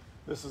sins.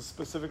 This is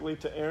specifically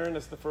to Aaron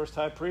as the first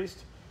high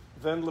priest.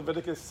 Then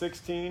Leviticus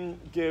 16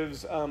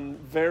 gives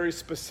very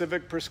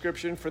specific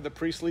prescription for the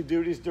priestly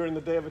duties during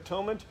the Day of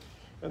Atonement.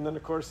 And then,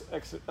 of course,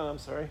 this is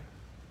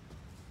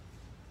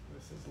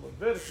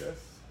Leviticus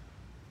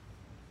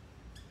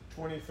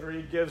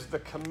 23 gives the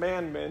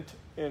commandment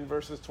in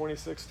verses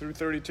 26 through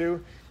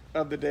 32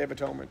 of the Day of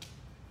Atonement.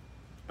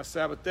 A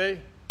Sabbath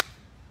day,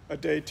 a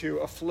day to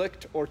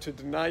afflict or to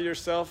deny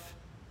yourself,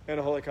 and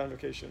a Holy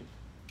Convocation.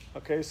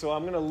 Okay, so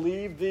I'm going to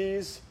leave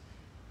these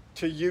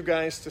to you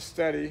guys to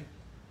study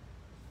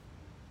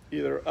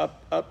either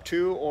up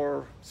to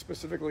or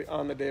specifically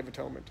on the Day of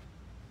Atonement.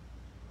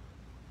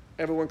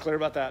 Everyone clear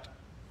about that?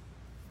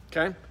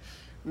 Okay?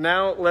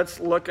 Now let's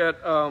look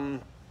at,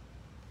 turn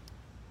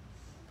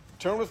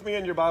with me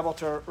in your Bible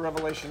to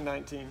Revelation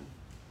 19.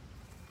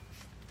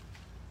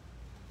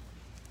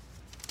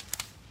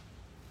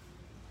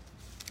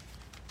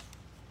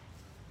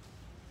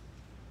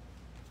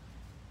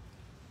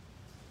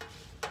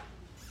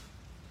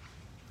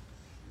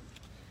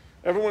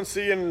 Everyone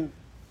see in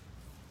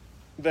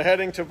the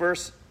heading to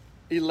verse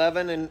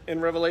 11 in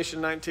Revelation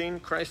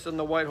 19, Christ on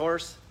the white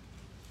horse?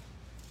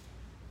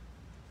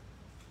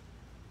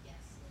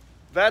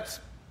 Yes.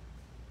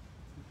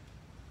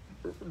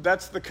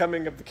 That's the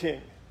coming of the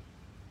King.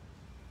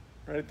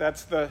 Right?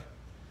 That's the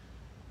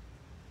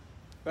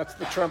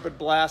trumpet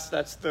blast.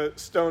 That's the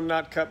stone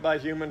not cut by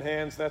human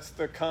hands. That's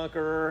the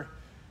conqueror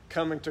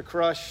coming to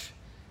crush.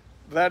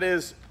 That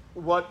is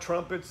what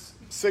trumpets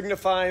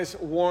signifies,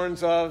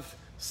 warns of,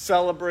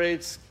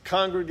 celebrates,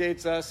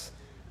 congregates us,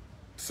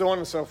 so on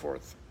and so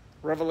forth.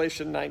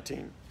 Revelation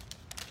 19.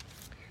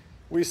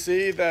 We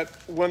see that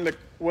when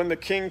the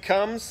King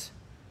comes,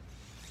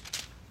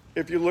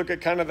 if you look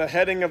at kind of the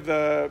heading of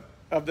the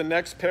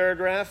next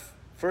paragraph,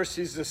 first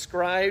he's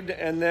described,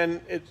 and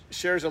then it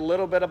shares a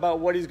little bit about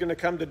what he's going to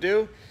come to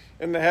do.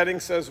 And the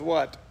heading says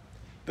what?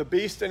 The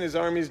beast and his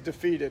armies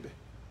defeated.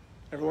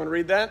 Everyone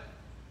read that?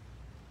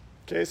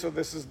 Okay, so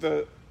this is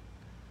the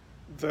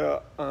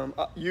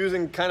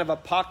using kind of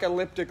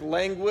apocalyptic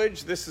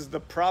language. This is the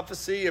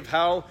prophecy of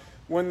how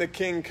when the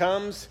king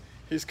comes,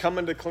 he's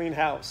coming to clean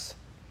house.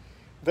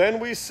 Then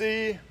we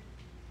see,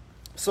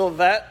 so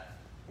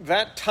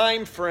that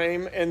time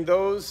frame and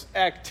those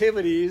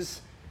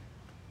activities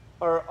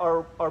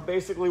are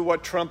basically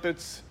what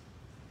trumpets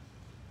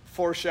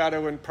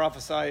foreshadow and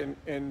prophesy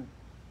and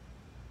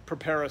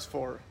prepare us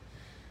for.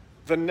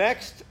 The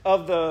next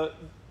of the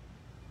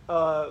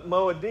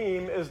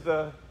Moedim is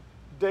the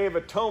Day of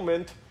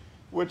Atonement,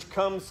 which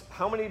comes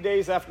how many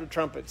days after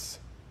trumpets?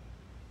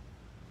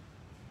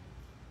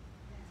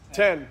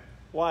 10.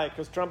 Why?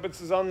 Because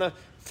trumpets is on the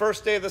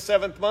first day of the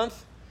 7th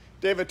month.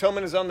 Day of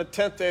Atonement is on the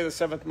 10th day of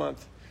the 7th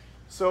month.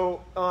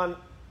 So on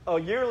a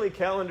yearly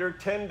calendar,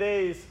 10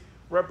 days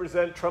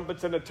represent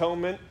trumpets and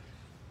atonement.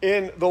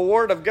 In the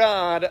Word of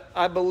God,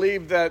 I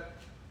believe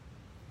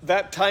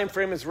that time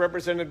frame is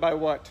represented by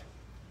what?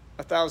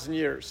 1,000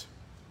 years.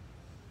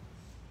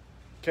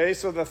 Okay,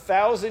 so the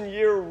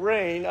 1,000-year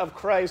reign of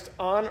Christ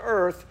on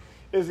earth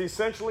is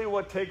essentially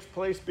what takes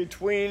place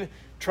between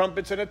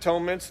trumpets and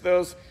atonements.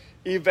 Those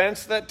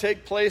events that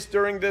take place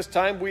during this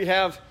time, we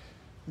have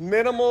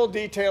minimal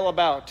detail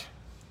about.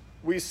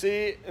 We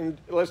see, and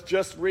let's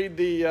just read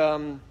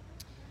the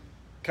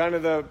kind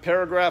of the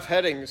paragraph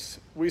headings.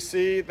 We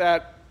see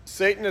that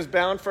Satan is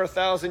bound for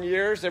 1,000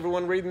 years.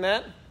 Everyone reading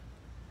that?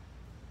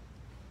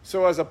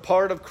 So as a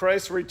part of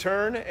Christ's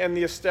return and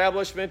the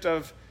establishment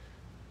of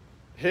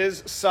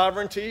his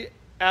sovereignty,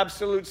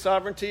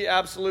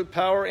 absolute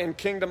power, and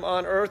kingdom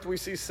on earth, we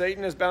see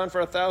Satan is bound for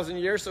 1,000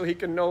 years so he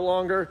can no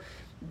longer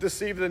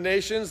deceive the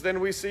nations. Then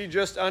we see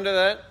just under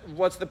that,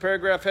 what's the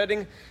paragraph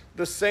heading?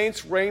 The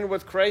saints reign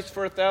with Christ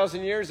for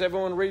 1,000 years.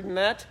 Everyone reading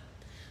that?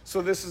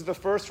 So this is the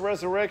first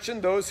resurrection.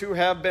 Those who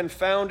have been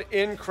found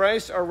in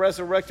Christ are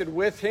resurrected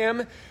with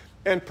him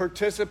and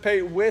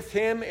participate with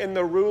him in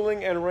the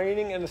ruling and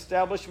reigning and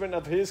establishment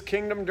of his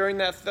kingdom during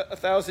that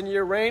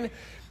 1,000-year reign.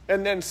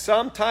 And then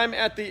sometime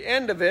at the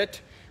end of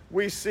it,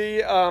 we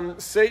see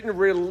Satan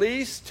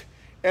released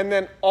and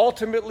then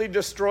ultimately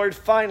destroyed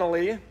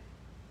finally.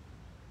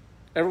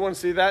 Everyone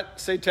see that?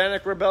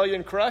 Satanic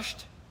rebellion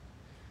crushed?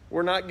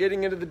 We're not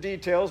getting into the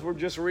details. We're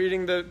just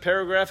reading the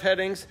paragraph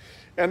headings.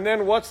 And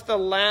then what's the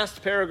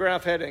last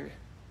paragraph heading?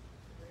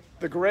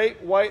 The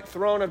great white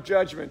throne of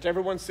judgment.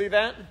 Everyone see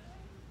that?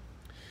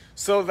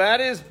 So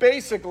that is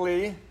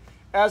basically,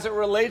 as it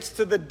relates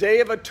to the Day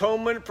of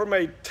Atonement from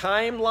a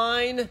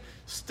timeline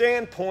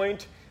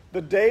standpoint,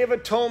 the Day of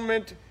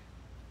Atonement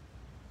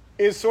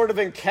is sort of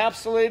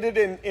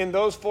encapsulated in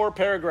those 4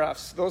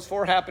 paragraphs, those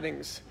 4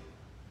 happenings.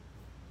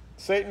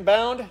 Satan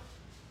bound,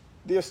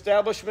 the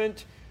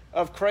establishment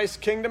of Christ's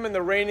kingdom and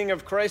the reigning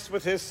of Christ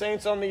with his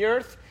saints on the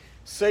earth,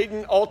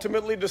 Satan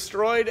ultimately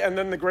destroyed, and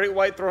then the great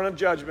white throne of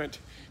judgment.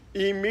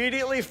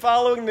 Immediately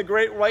following the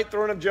great white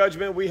throne of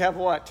judgment, we have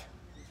what?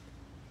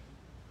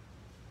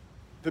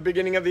 The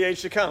beginning of the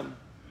age to come.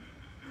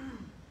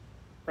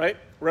 Right?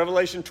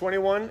 Revelation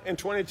 21 and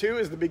 22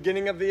 is the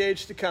beginning of the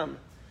age to come.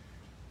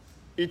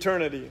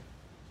 Eternity.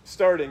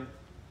 Starting.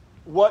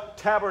 What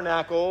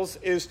tabernacles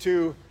is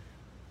to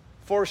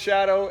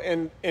foreshadow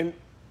and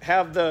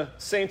have the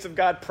saints of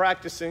God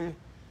practicing,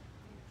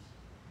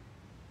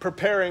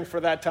 preparing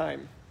for that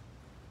time.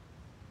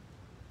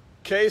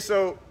 Okay,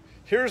 so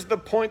here's the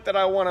point that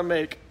I want to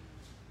make.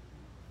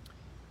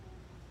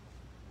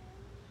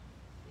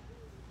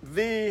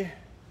 The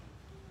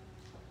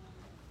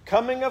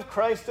coming of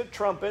Christ at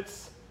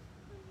trumpets,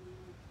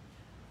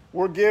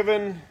 we're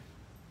given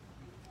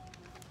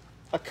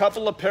a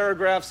couple of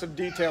paragraphs of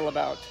detail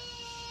about.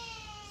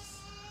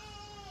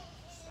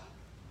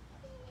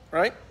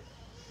 Right?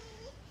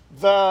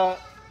 The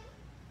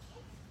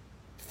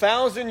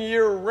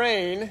 1,000-year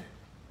reign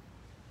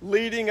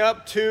leading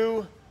up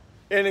to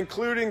and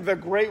including the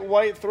great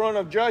white throne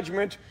of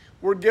judgment,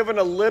 we're given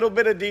a little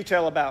bit of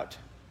detail about.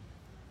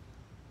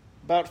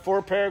 About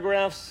 4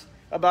 paragraphs,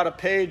 about a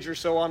page or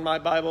so on my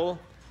Bible,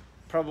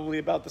 probably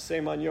about the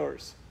same on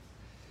yours.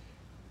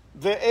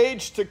 The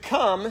age to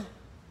come,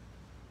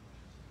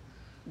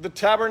 the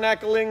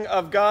tabernacling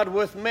of God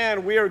with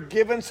man, we are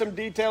given some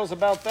details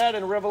about that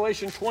in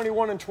Revelation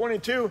 21 and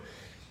 22,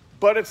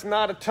 but it's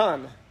not a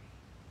ton.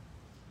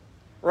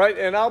 Right?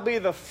 And I'll be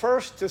the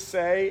first to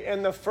say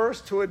and the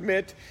first to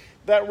admit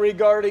that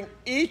regarding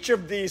each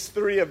of these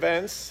 3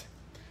 events,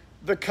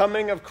 the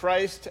coming of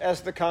Christ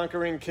as the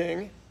conquering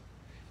king,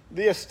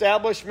 the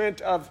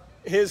establishment of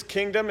his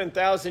kingdom and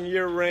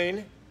 1,000-year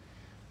reign,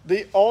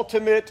 the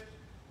ultimate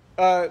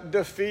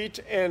defeat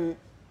and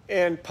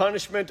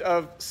punishment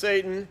of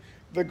Satan,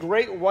 the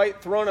great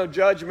white throne of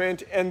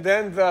judgment, and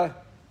then the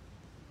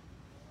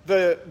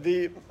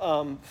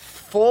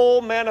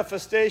full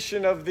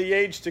manifestation of the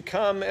age to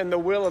come and the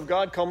will of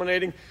God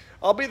culminating.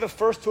 I'll be the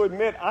first to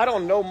admit I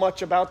don't know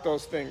much about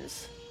those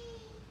things.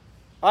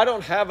 I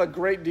don't have a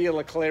great deal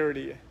of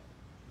clarity.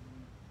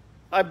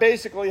 I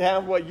basically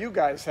have what you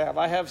guys have.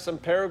 I have some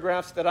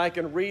paragraphs that I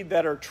can read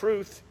that are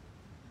truth,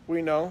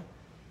 we know.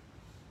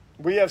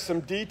 We have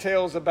some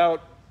details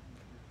about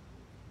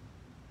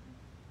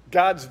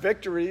God's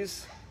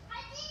victories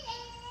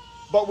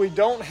but we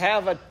don't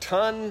have a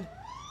ton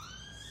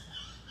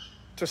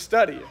to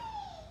study.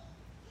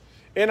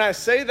 And I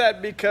say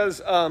that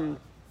because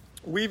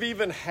we've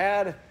even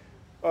had,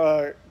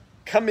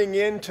 coming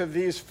into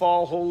these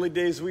fall holy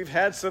days, we've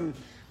had some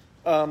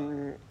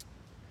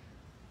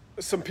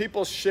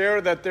people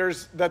share that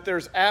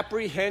there's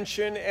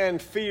apprehension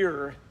and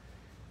fear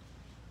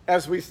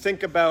as we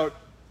think about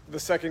the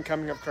second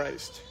coming of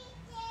Christ.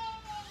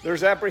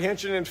 There's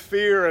apprehension and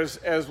fear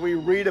as we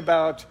read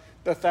about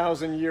the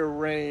 1,000-year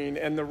reign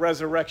and the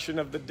resurrection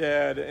of the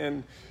dead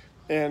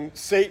and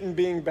Satan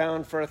being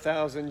bound for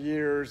 1,000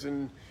 years.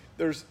 And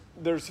there's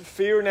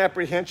fear and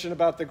apprehension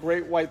about the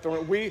great white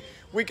throne.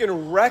 We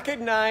can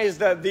recognize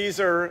that these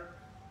are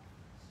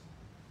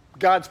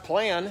God's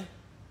plan.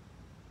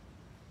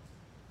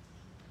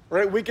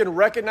 Right? We can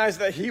recognize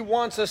that he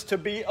wants us to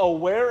be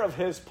aware of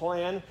his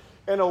plan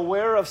and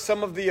aware of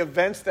some of the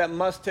events that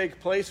must take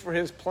place for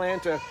his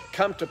plan to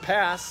come to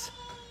pass.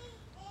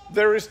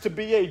 There is to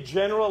be a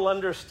general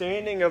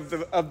understanding of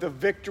the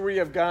victory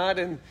of God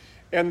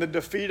and the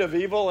defeat of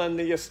evil and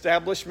the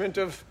establishment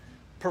of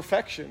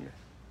perfection.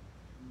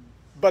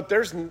 But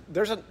there's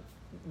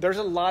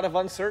a lot of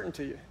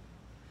uncertainty,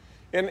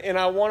 and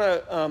I want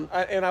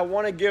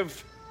to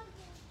give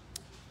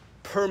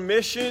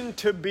permission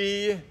to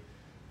be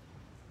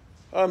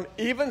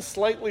even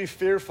slightly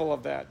fearful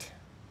of that.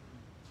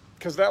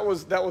 Because that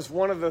was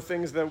one of the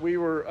things that we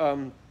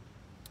were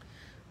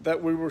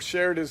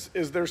shared is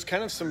there's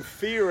kind of some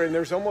fear, and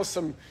there's almost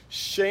some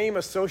shame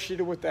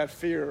associated with that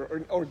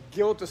fear or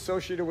guilt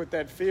associated with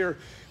that fear,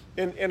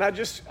 and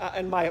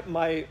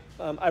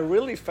I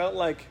really felt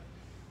like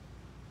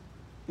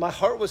my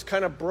heart was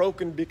kind of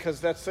broken because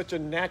that's such a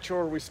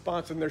natural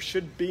response, and there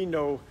should be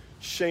no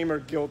shame or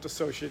guilt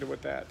associated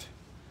with that.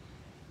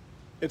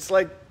 It's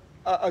like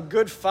a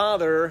good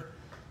father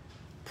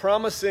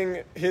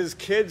promising his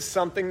kids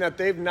something that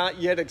they've not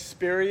yet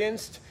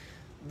experienced.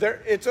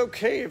 It's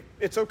okay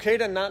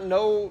to not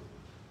know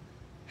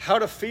how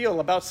to feel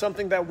about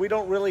something that we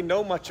don't really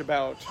know much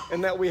about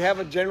and that we have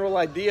a general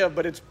idea,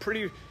 but it's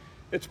pretty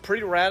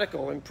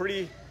radical and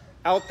pretty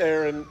out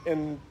there,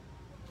 and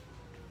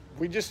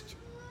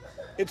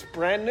it's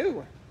brand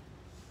new.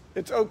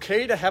 It's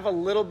okay to have a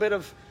little bit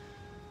of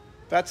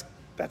that's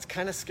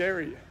kind of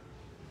scary.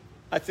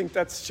 I think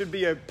that should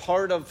be a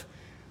part of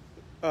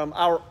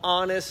our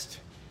honest,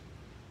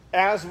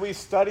 as we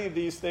study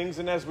these things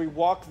and as we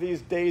walk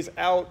these days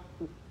out,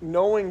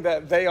 knowing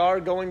that they are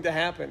going to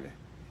happen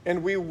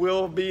and we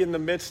will be in the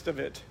midst of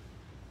it.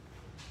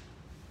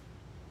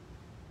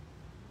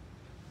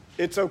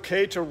 It's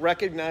okay to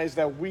recognize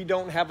that we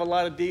don't have a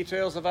lot of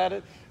details about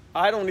it.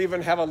 I don't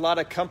even have a lot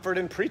of comfort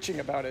in preaching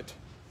about it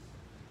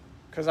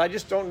because I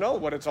just don't know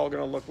what it's all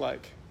going to look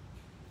like.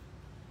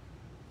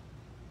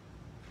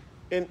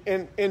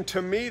 And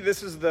to me,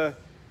 this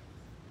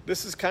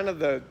is kind of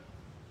the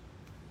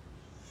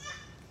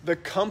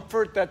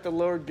comfort that the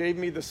Lord gave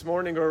me this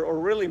morning, or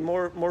really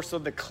more so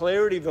the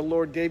clarity the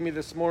Lord gave me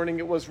this morning.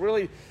 It was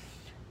really,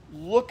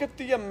 look at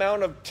the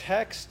amount of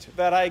text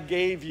that I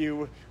gave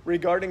you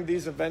regarding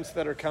these events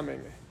that are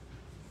coming.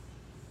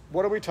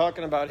 What are we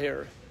talking about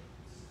here?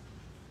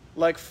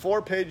 Like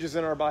 4 pages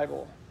in our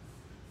Bible.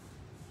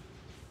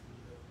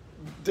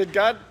 Did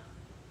God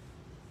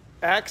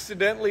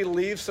accidentally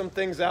leave some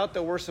things out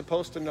that we're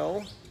supposed to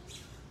know?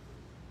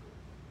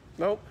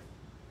 Nope.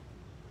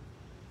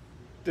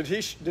 Did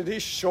he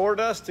short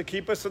us to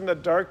keep us in the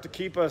dark, to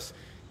keep us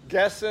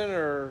guessing,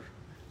 or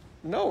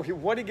no?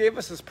 What he gave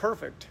us is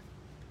perfect.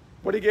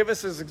 What he gave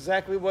us is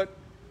exactly what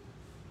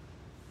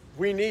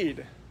we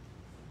need.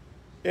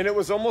 And it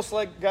was almost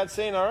like God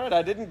saying, all right,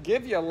 I didn't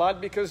give you a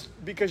lot because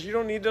you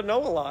don't need to know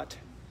a lot.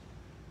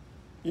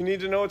 You need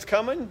to know it's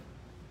coming.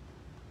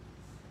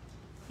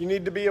 You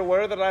need to be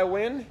aware that I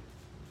win.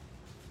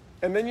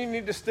 And then you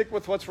need to stick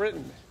with what's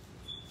written.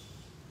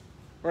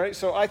 Right?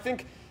 So I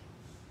think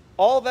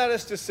all that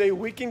is to say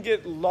we can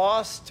get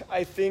lost,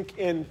 I think,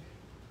 in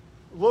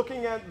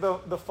looking at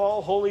the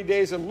fall holy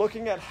days and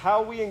looking at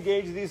how we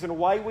engage these and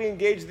why we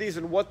engage these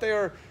and what they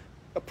are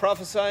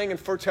prophesying and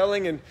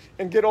foretelling,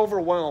 and get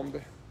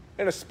overwhelmed.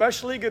 And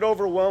especially get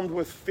overwhelmed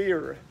with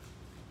fear.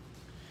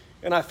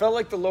 And I felt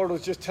like the Lord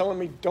was just telling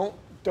me,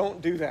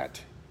 don't do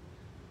that.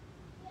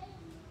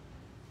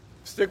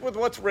 Stick with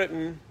what's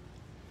written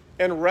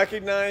and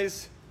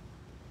recognize,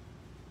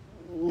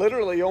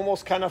 literally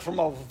almost kind of from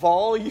a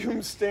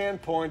volume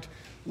standpoint,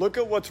 look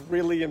at what's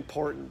really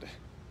important.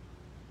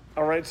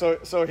 All right,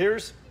 so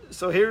here's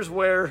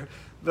where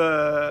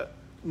the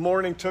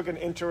morning took an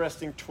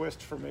interesting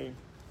twist for me.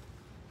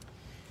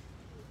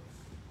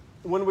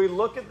 When we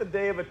look at the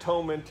Day of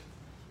Atonement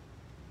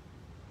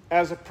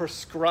as a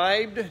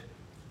prescribed,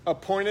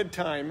 appointed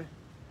time,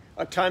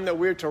 a time that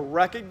we're to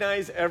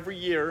recognize every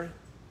year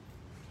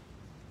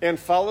and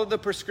follow the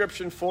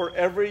prescription for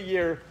every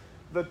year,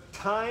 the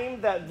time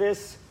that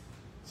this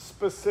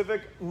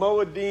specific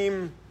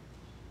Moedim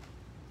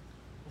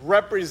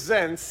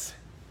represents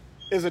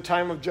is a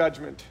time of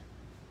judgment.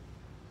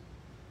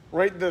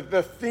 Right?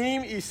 The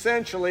theme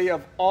essentially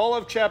of all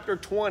of chapter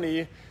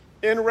 20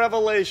 in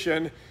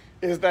Revelation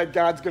is that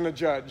God's going to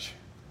judge.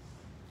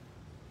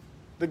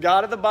 The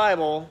God of the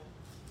Bible,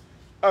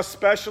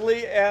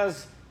 especially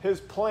as his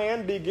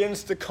plan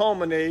begins to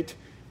culminate,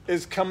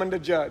 is coming to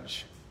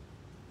judge.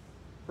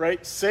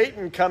 Right?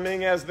 Satan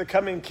coming as the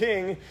coming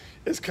king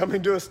is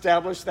coming to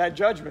establish that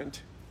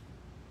judgment.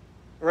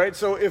 Right?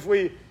 So if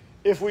we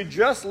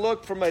just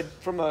look from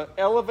an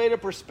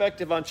elevated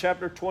perspective on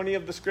chapter 20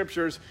 of the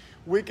scriptures,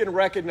 we can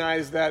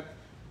recognize that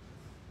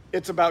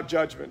it's about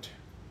judgment.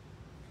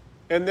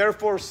 And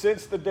therefore,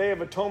 since the Day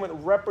of Atonement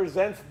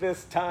represents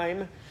this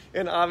time,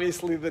 and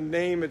obviously the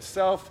name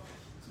itself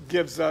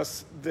gives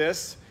us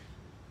this,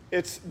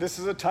 this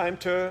is a time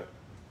to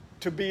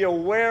be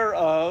aware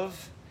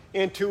of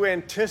and to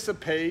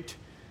anticipate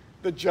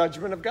the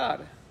judgment of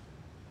God.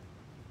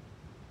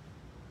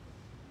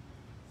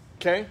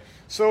 Okay?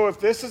 So if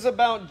this is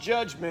about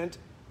judgment,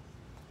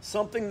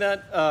 something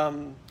that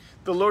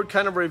the Lord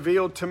kind of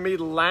revealed to me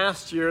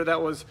last year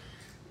that was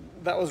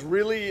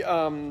really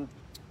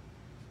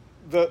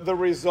the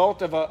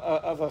result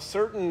of a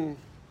certain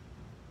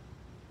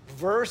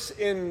verse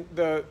in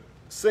the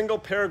single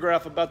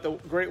paragraph about the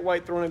great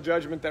white throne of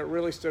judgment that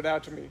really stood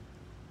out to me.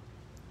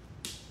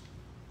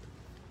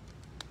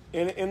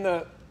 In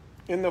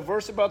the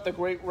verse about the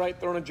great white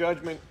throne of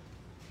judgment,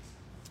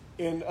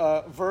 in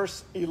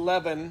verse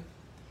 11,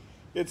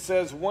 it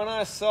says, then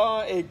I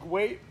saw a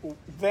great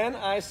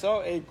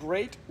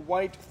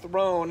white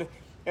throne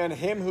and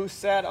him who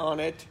sat on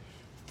it,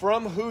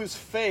 from whose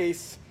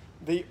face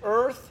the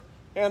earth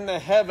and the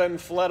heaven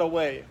fled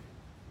away.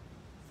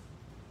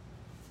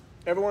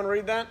 Everyone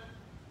read that?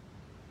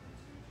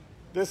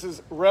 This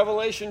is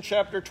Revelation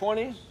chapter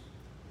 20,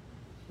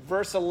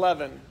 verse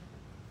 11.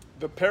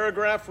 The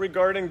paragraph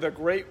regarding the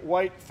great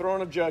white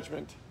throne of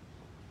judgment.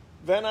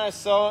 Then I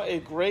saw a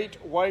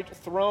great white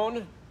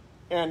throne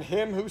and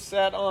him who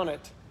sat on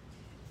it,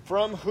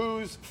 from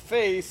whose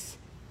face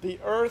the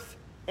earth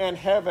and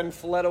heaven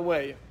fled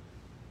away.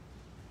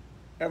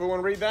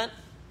 Everyone read that?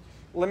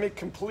 Let me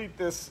complete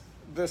this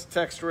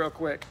text real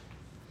quick.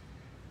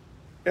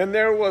 And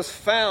there was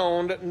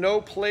found no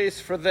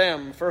place for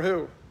them. For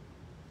who?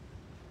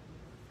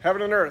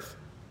 Heaven and earth.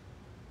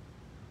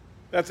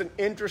 That's an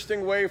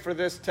interesting way for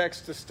this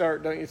text to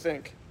start, don't you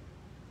think?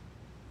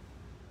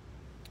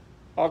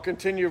 I'll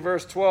continue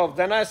verse 12.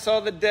 Then I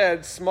saw the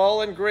dead,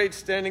 small and great,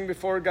 standing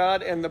before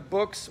God, and the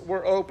books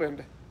were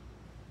opened.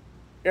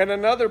 And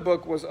another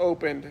book was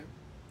opened,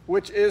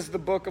 which is the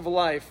book of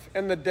life.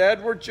 And the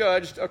dead were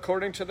judged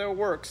according to their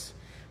works,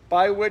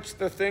 by which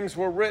the things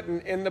were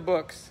written in the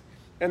books.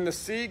 And the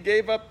sea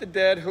gave up the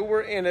dead who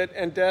were in it,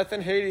 and death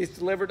and Hades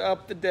delivered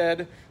up the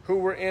dead who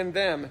were in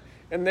them.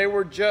 And they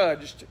were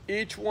judged,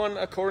 each one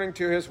according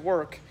to his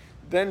work.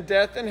 Then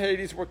death and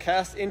Hades were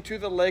cast into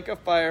the lake of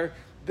fire.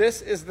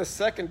 This is the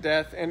second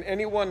death, and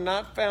anyone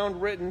not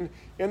found written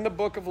in the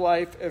book of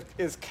life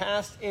is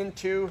cast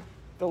into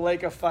the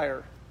lake of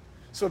fire.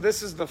 So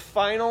this is the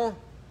final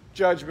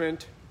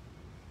judgment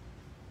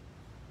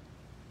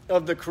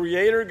of the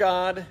Creator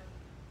God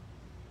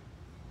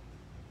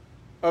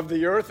of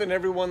the earth and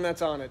everyone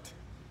that's on it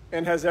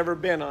and has ever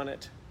been on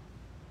it.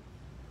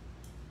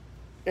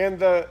 And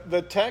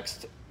the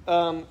text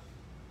that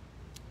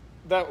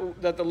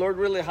the Lord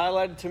really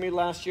highlighted to me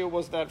last year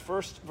was that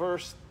first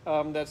verse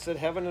that said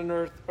heaven and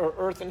earth, or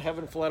earth and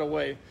heaven fled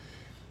away.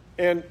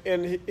 And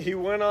he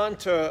went on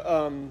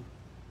to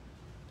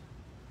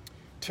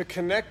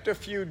connect a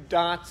few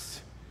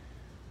dots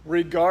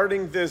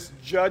regarding this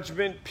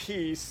judgment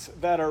piece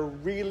that are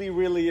really,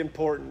 really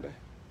important.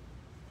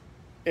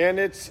 And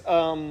it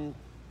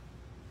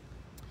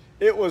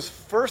was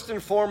first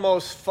and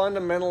foremost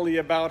fundamentally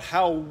about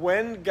how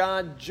when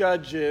God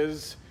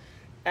judges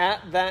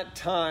at that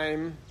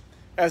time,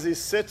 as he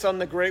sits on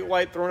the great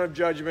white throne of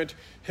judgment,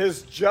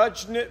 his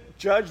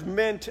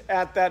judgment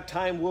at that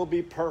time will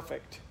be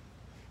perfect.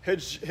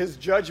 His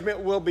judgment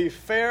will be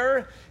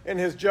fair, and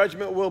his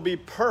judgment will be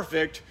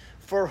perfect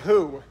for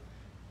who?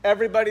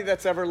 Everybody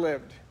that's ever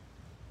lived.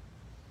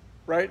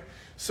 Right?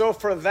 So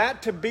for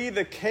that to be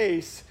the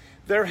case,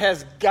 there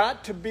has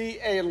got to be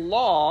a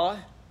law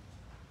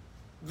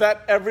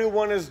that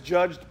everyone is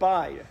judged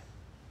by.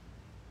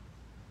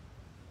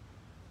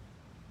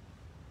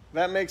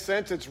 That makes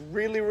sense? It's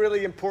really,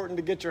 really important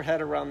to get your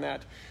head around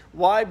that.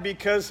 Why?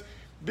 Because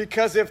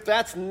if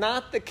that's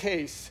not the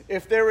case,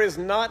 if there is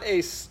not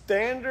a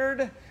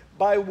standard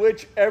by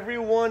which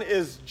everyone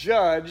is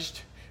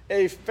judged,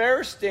 a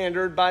fair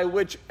standard by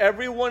which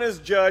everyone is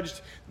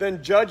judged,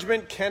 then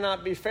judgment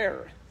cannot be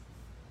fair.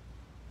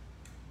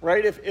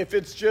 Right? If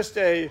it's just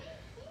a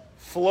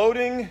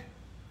floating,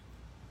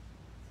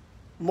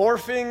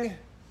 morphing,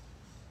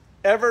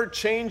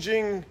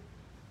 ever-changing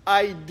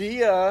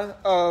idea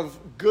of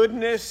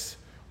goodness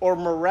or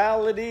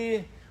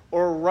morality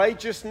or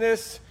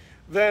righteousness,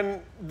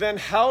 then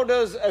how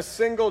does a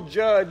single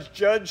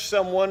judge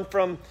someone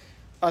from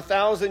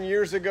 1,000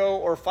 years ago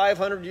or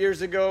 500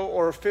 years ago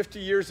or 50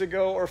 years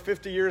ago or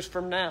 50 years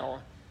from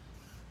now?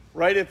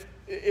 Right?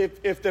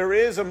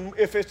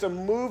 If it's a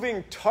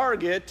moving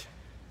target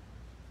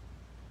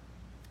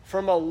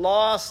from a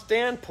law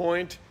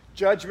standpoint,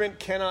 judgment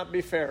cannot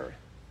be fair.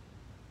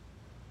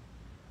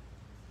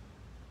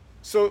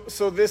 So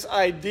this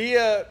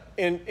idea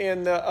in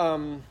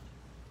the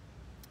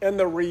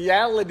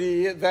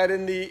reality that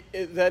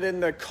in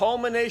the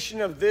culmination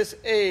of this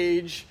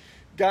age,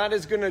 God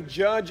is going to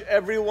judge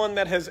everyone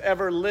that has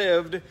ever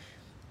lived.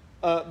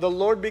 The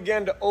Lord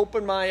began to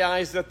open my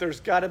eyes that there's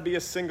got to be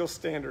a single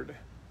standard.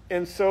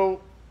 And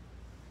so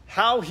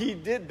how he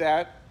did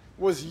that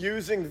was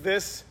using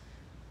this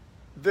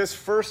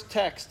first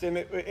text. And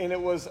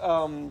it was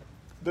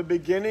the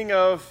beginning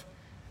of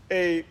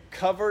a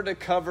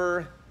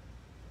cover-to-cover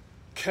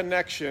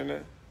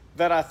connection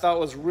that I thought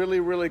was really,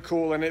 really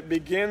cool. And it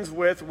begins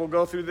with, we'll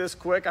go through this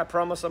quick. I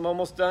promise I'm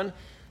almost done.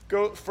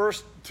 Go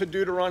first to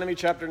Deuteronomy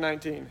chapter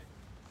 19.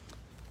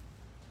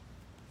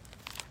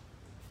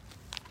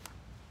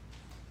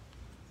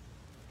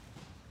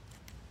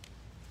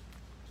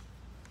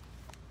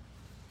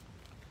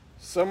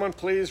 Someone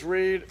please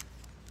read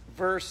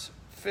verse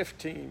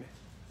 15.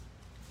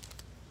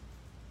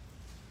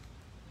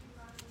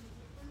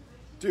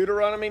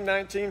 Deuteronomy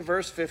 19,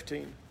 verse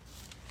 15.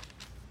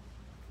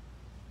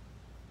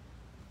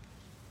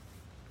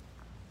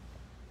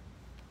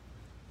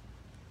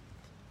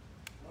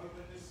 One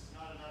witness is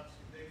not enough to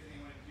convict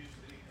anyone accused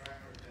of any crime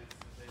or offense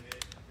that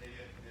they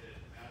have committed.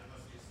 A matter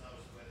must be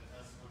established by the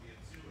testimony of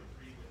 2 or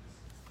 3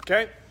 witnesses.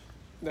 Okay,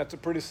 that's a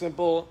pretty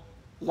simple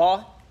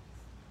law.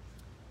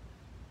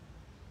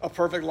 A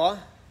perfect law.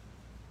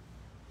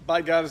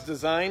 By God's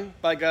design,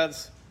 by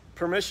God's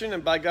permission,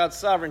 and by God's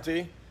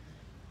sovereignty.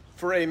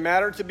 For a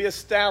matter to be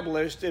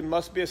established, it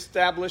must be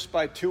established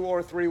by 2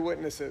 or 3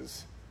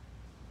 witnesses.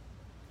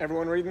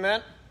 Everyone reading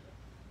that?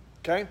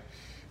 Okay.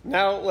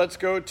 Now let's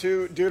go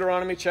to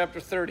Deuteronomy chapter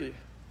 30.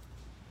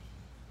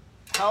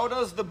 How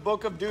does the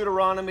book of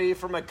Deuteronomy,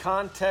 from a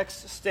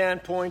context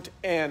standpoint,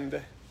 end?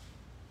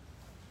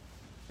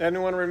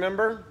 Anyone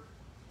remember?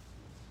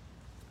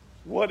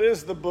 What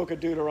is the book of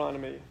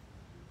Deuteronomy?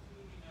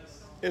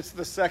 It's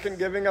the second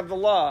giving of the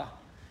law.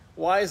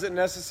 Why is it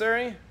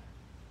necessary?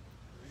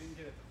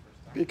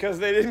 Because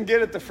they didn't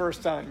get it the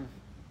first time.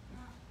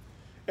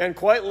 And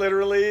quite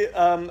literally,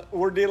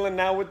 we're dealing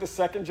now with the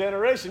second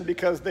generation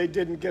because they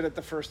didn't get it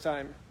the first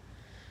time.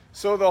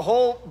 So the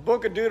whole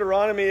book of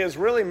Deuteronomy is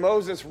really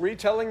Moses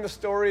retelling the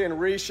story and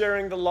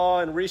resharing the law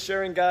and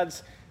resharing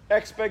God's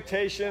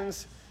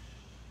expectations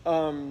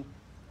to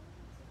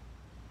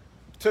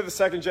the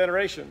second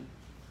generation.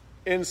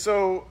 And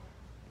so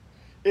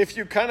if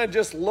you kind of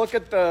just look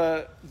at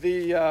the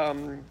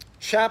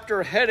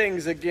chapter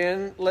headings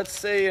again, let's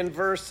say in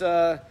verse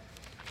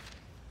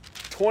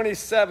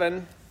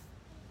 27,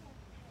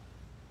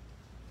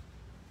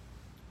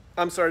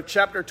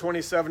 chapter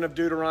 27 of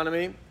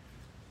Deuteronomy,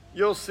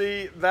 you'll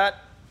see that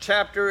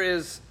chapter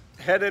is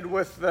headed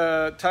with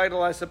the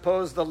title, I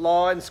suppose, The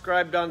Law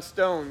Inscribed on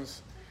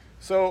Stones.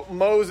 So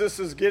Moses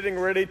is getting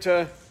ready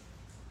to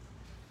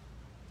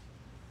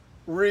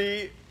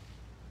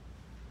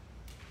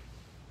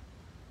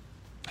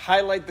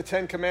highlight the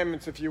 10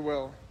 Commandments, if you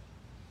will.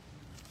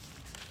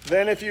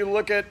 Then if you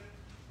look at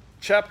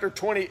chapter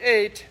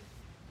 28,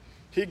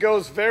 he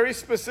goes very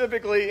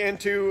specifically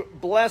into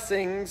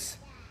blessings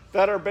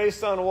that are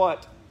based on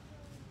what?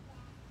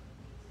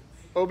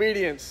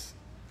 Obedience.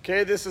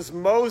 Okay, this is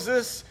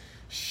Moses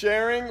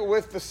sharing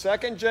with the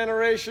second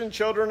generation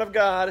children of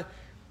God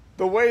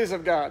the ways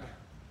of God,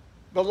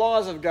 the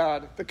laws of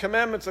God, the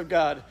commandments of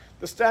God,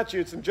 the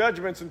statutes and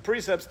judgments and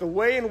precepts, the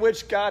way in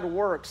which God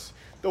works,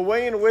 the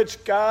way in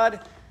which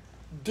God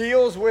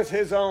deals with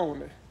his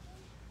own.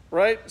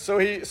 Right? So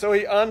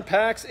he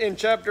unpacks in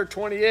chapter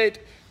 28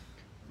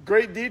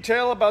 great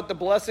detail about the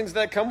blessings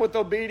that come with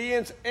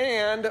obedience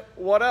and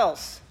what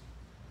else?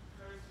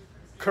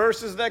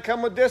 Curses that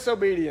come with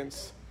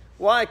disobedience.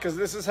 Why? Because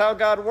this is how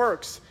God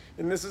works,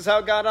 and this is how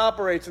God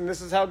operates, and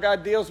this is how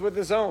God deals with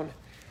his own.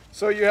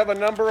 So you have a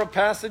number of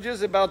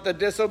passages about the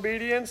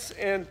disobedience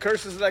and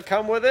curses that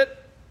come with it.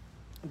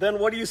 Then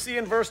what do you see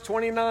in verse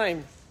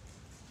 29?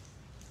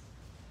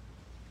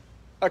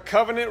 A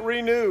covenant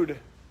renewed.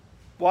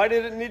 Why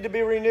did it need to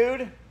be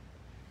renewed?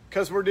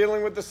 Because we're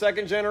dealing with the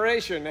second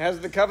generation. Has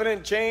the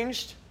covenant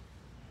changed?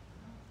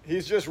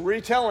 He's just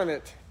retelling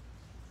it.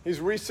 He's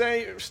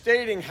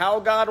restating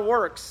how God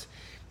works.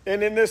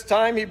 And in this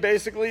time, he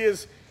basically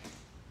is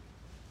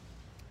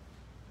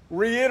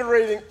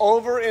reiterating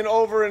over and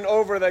over and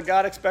over that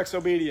God expects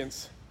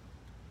obedience.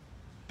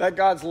 That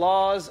God's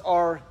laws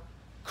are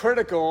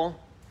critical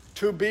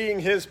to being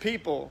his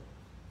people.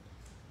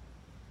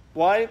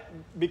 Why?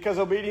 Because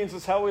obedience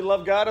is how we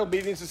love God.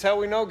 Obedience is how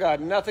we know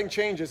God. Nothing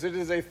changes. It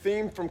is a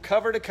theme from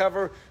cover to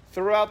cover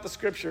throughout the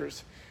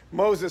scriptures.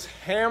 Moses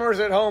hammers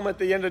it home at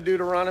the end of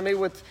Deuteronomy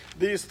with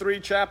these 3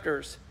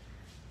 chapters.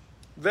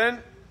 Then,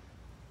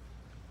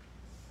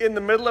 in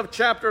the middle of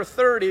chapter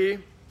 30,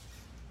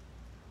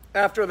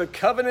 after the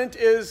covenant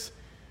is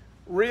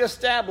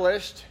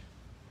reestablished,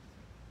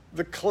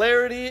 the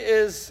clarity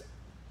is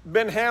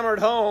been hammered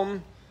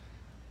home,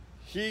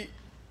 he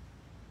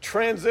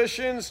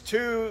transitions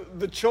to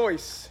the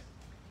choice.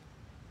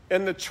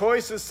 And the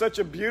choice is such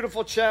a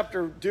beautiful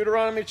chapter.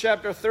 Deuteronomy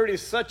chapter 30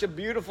 is such a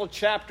beautiful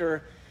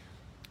chapter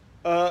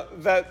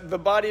that the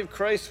body of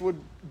Christ would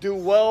do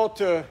well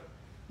to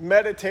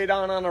meditate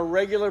on a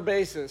regular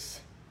basis.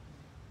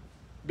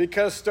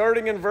 Because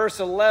starting in verse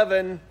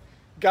 11,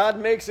 God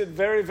makes it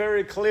very,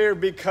 very clear,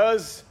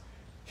 because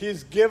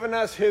he's given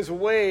us his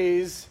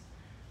ways,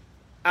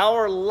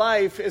 our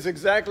life is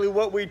exactly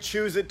what we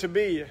choose it to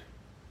be.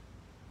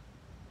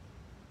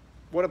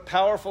 What a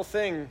powerful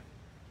thing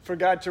for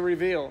God to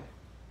reveal.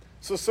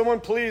 So someone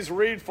please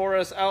read for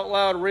us out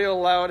loud, real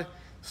loud,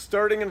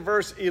 starting in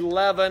verse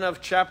 11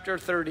 of chapter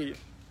 30. For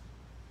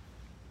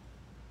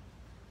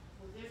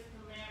this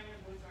commandment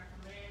which I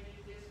command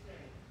thee this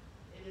day,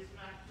 it is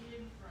not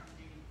hidden from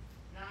thee,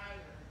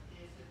 neither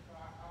is it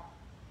far off.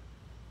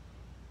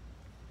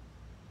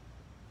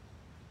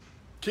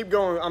 Keep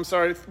going. I'm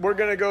sorry. We're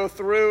going to go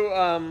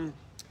through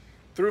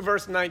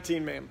verse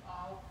 19, ma'am.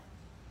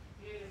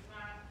 It is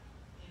not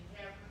in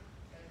heaven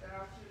that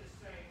thou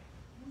shouldest say,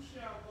 who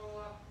shall go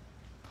up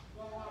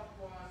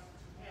for us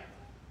to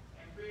heaven,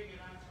 and bring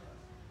it unto us,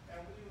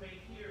 that we may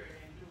hear it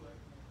and do it.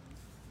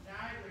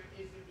 Neither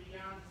is it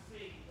beyond the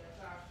sea that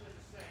thou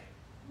shouldest say,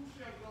 who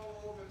shall go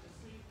over the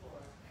sea for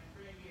us, and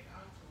bring it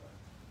unto us,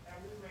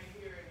 that we may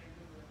hear it and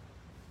do it.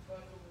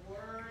 But the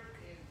word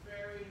is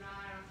very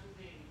nigh unto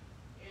thee,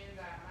 in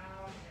thy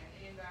mouth and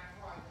in thy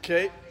heart, that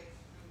Okay. thou mayest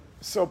do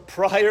it. So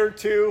prior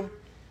to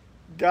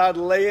God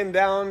laying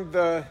down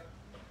the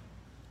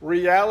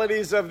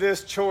realities of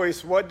this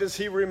choice, what does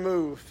he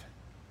remove?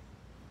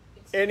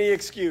 Any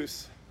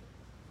excuse.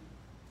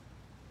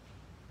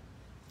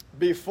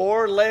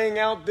 Before laying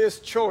out this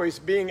choice,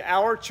 being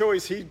our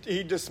choice,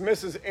 he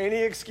dismisses any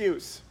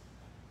excuse.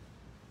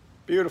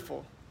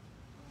 Beautiful.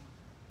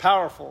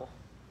 Powerful.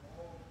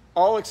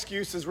 All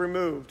excuses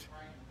removed.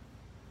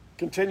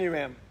 Continue,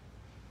 ma'am.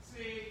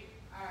 See,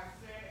 I have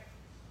set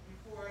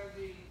before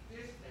thee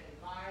this day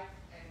life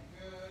and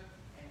good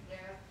and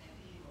death and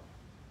evil.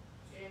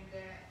 In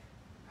that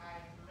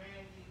I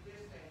command thee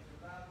this day to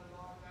love the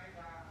Lord thy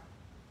God,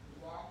 to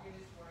walk in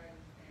his ways,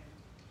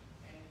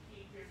 and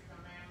keep his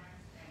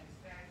commandments and his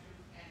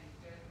statutes and his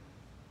judgments,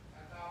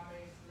 that thou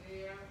mayest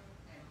live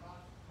and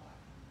multiply.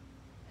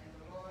 And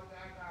the Lord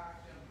thy God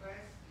shall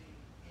bless thee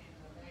in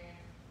the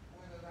land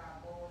whither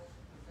thou goest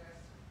to possess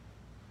it.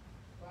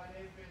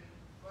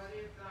 But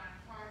if thine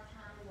heart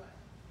turn away,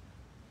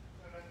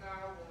 so that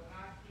thou wilt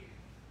not hear,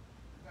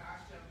 thou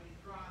shalt be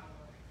drawn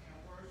away, and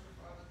worship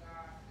other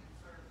gods and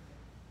serve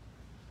them.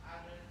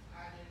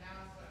 I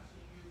denounce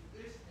unto you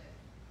this day,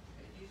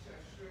 that ye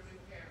shall surely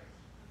perish,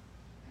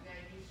 and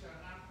that ye shall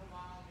not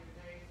prolong your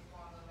days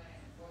upon the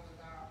land, whether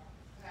thou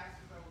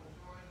passest over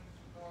Jordan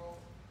to go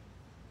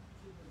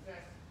to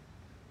possess it.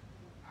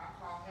 I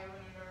call heaven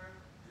and earth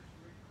to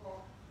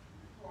record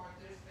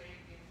this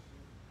day against you,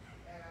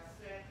 and I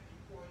set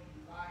before you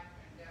life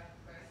and death,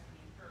 blessing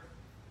and cursing.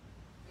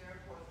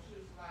 Therefore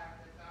choose life,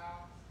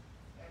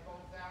 that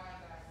both thou and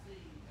thy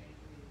seed may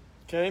live.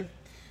 Okay?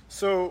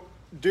 So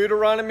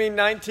Deuteronomy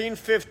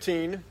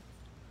 19:15,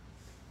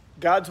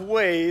 God's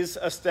ways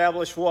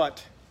establish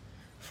what?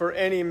 For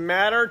any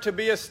matter to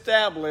be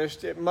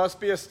established, it must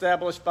be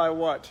established by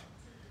what?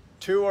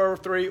 2 or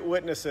 3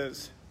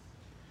 witnesses.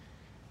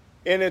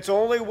 And it's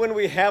only when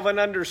we have an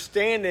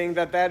understanding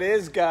that that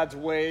is God's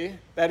way,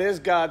 that is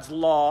God's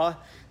law,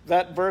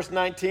 that verse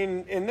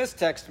 19 in this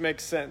text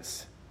makes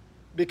sense.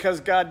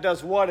 Because God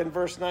does what in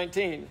verse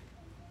 19?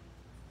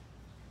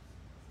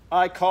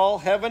 I call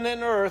heaven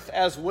and earth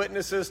as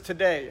witnesses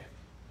today.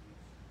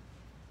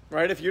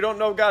 Right? If you don't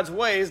know God's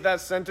ways,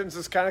 that sentence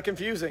is kind of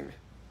confusing.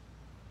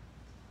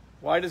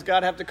 Why does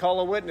God have to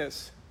call a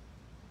witness?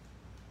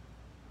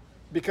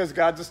 Because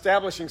God's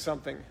establishing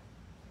something.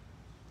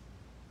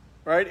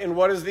 Right? And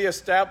what is he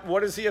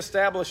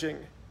establishing?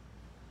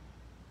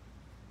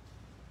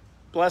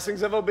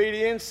 Blessings of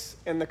obedience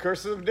and the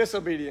curses of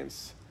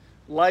disobedience.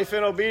 Life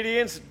in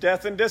obedience,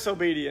 death in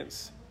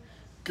disobedience.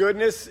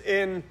 Goodness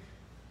in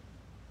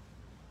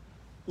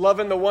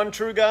loving the one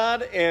true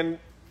God, and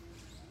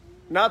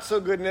not so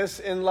goodness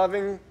in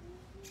loving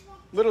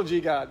little g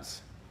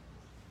gods.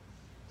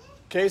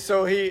 Okay,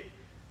 so he,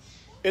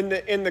 in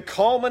the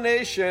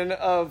culmination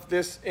of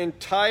this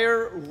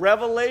entire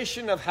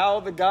revelation of how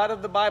the God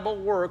of the Bible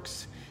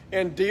works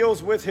and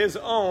deals with his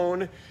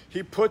own,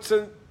 he puts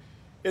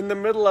in the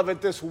middle of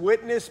it this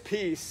witness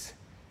piece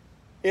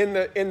in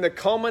the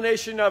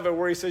culmination of it,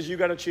 where he says you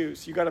got to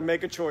choose, you got to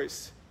make a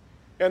choice.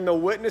 And the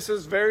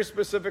witnesses very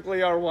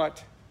specifically are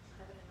what?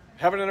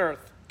 Heaven and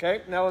earth.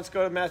 Okay, now let's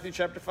go to Matthew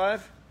chapter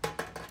 5.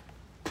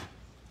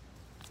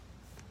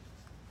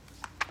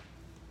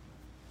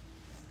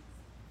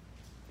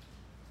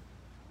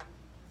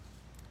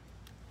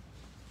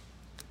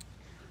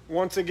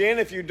 Once again,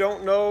 if you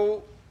don't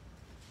know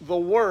the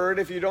Word,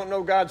 if you don't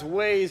know God's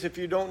ways, if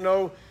you don't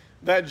know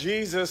that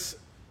Jesus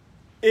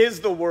is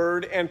the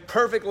Word and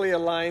perfectly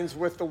aligns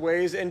with the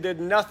ways and did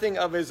nothing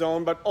of his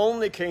own but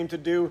only came to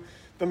do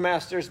the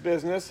Master's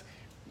business,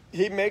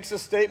 he makes a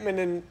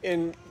statement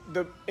in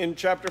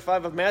chapter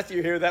 5 of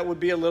Matthew here that would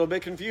be a little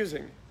bit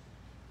confusing.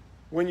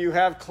 When you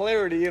have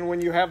clarity and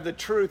when you have the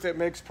truth, it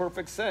makes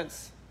perfect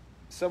sense.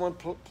 Someone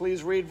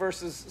please read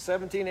verses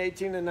 17,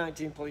 18, and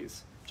 19,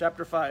 please.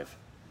 Chapter 5.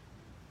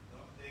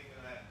 Don't think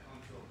that I have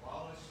come to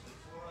abolish the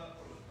Torah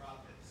or the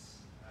prophets.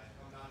 I have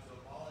come not to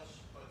abolish,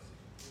 but to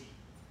complete.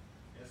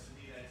 Yes,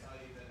 indeed, I tell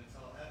you that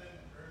until heaven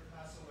and earth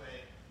pass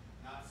away,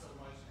 not so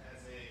much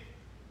as a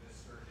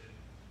misversion,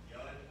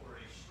 yud or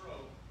a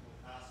stroke will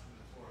pass from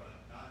the Torah,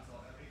 not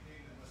until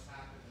everything that must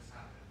happen has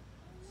happened.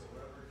 So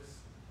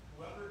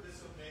whoever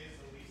disobeys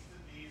the least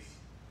of these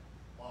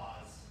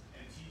laws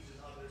and teaches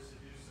others to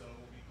do so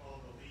will be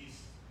called the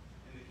least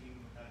in the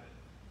kingdom of heaven.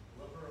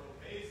 Whoever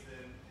obeys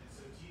them and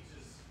so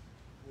teaches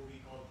will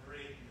be called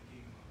great in the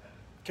kingdom of heaven.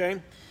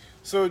 Okay?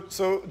 So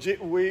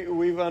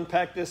we've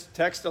unpacked this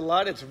text a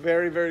lot. It's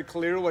very, very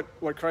clear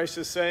what Christ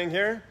is saying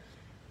here.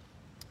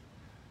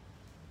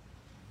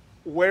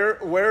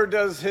 Where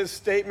does his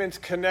statements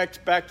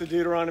connect back to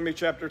Deuteronomy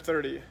chapter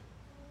 30?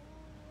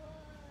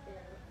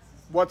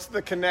 What's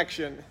the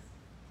connection?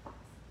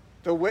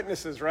 The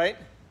witnesses, right?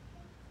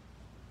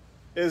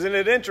 Isn't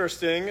it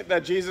interesting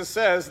that Jesus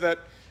says that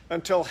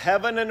until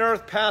heaven and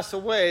earth pass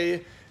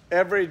away,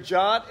 every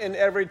jot and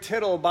every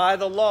tittle by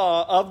the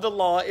law of the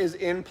law is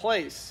in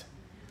place?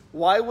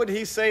 Why would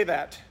he say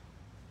that?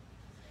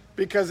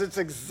 Because it's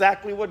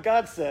exactly what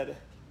God said.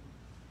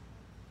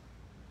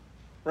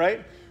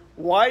 Right?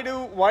 Why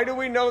do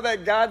we know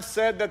that God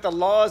said that the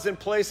law is in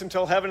place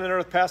until heaven and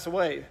earth pass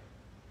away?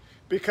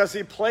 Because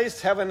he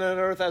placed heaven and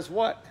earth as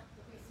what?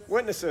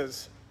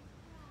 Witnesses.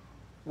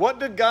 What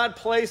did God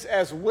place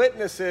as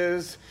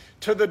witnesses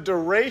to the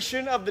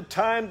duration of the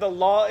time the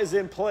law is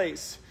in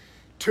place?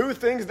 Two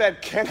things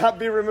that cannot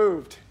be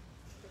removed.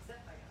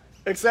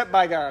 Except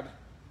by God.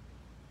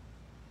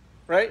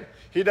 Right?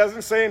 He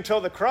doesn't say until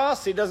the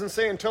cross. He doesn't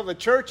say until the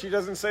church. He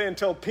doesn't say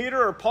until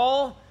Peter or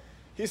Paul.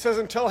 He says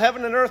until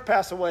heaven and earth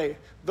pass away.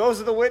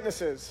 Those are the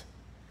witnesses.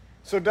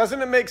 So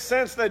doesn't it make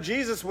sense that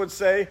Jesus would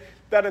say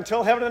that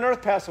until heaven and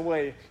earth pass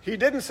away? He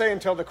didn't say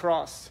until the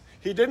cross.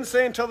 He didn't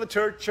say until the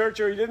church,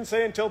 or he didn't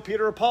say until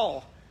Peter or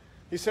Paul.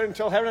 He said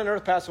until heaven and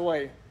earth pass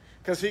away.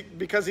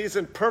 Because he's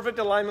in perfect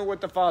alignment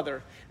with the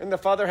Father. And the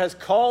Father has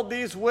called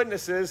these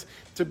witnesses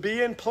to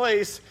be in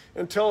place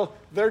until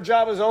their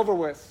job is over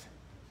with.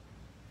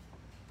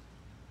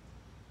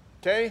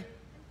 Okay?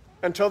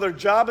 Until their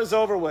job is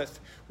over with.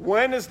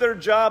 When is their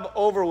job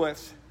over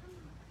with?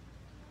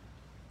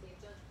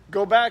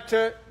 Go back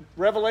to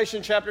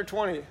Revelation chapter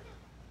 20.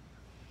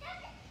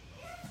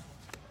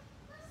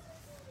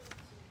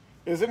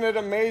 Isn't it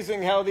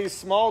amazing how these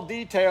small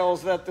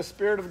details that the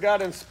Spirit of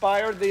God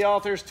inspired the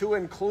authors to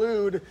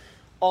include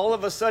all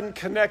of a sudden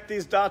connect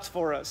these dots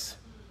for us?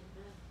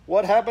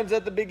 What happens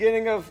at the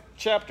beginning of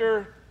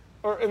chapter,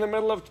 or in the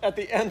middle of, at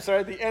the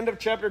end of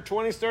chapter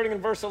 20, starting in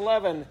verse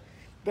 11?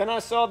 Then I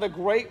saw the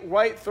great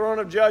white throne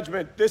of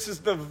judgment. This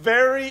is the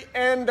very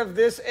end of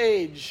this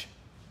age.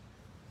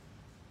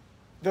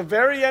 The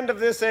very end of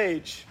this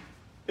age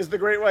is the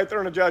great white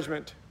throne of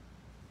judgment.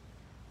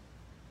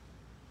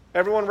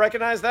 Everyone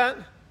recognize that?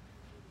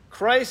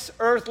 Christ's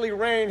earthly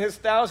reign, his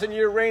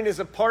 1,000-year reign, is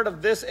a part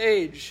of this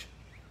age.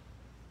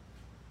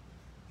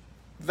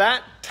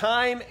 That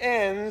time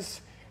ends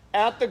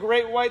at the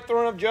great white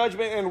throne of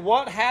judgment. And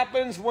what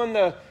happens when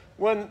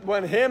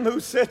him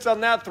who sits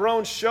on that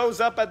throne shows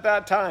up at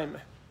that time?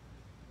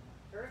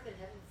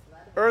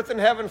 Earth and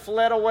heaven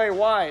fled away.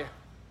 Why?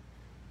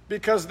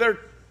 Because their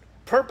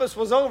purpose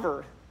was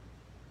over.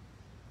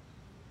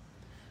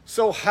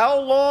 So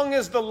how long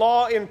is the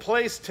law in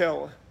place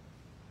till?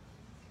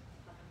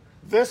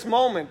 This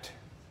moment.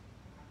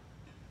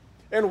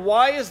 And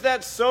why is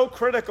that so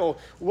critical?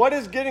 What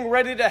is getting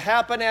ready to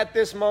happen at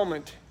this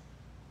moment?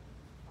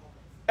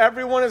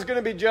 Everyone is going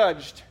to be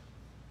judged.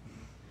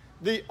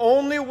 The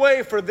only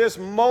way for this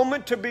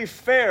moment to be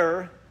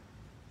fair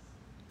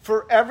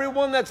for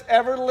everyone that's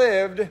ever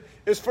lived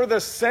is for the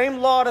same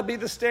law to be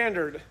the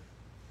standard.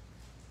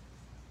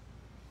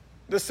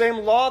 The same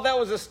law that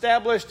was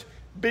established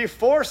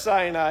before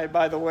Sinai,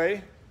 by the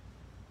way,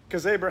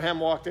 because Abraham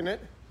walked in it.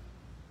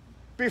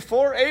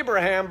 Before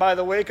Abraham, by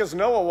the way, because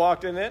Noah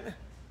walked in it.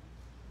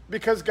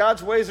 Because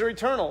God's ways are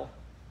eternal.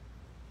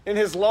 And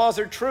his laws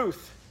are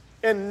truth.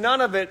 And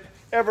none of it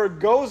ever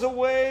goes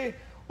away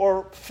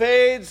or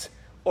fades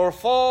or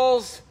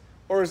falls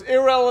or is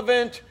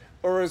irrelevant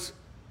or is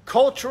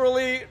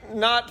culturally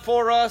not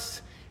for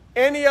us.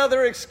 Any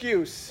other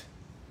excuse.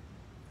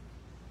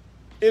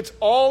 It's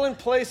all in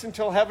place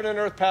until heaven and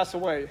earth pass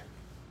away.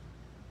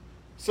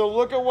 So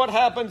look at what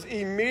happens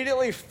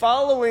immediately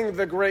following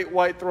the great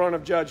white throne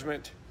of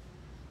judgment.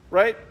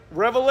 Right?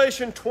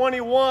 Revelation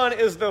 21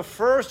 is the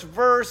first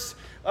verse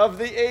of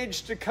the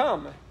age to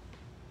come.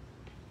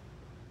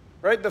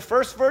 Right? The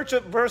first verse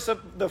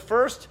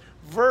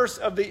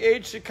of the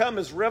age to come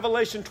is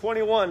Revelation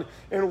 21.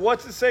 And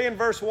what's it say in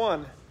verse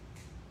 1?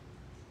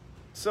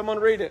 Someone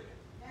read it.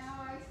 Now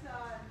I saw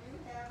a new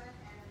heaven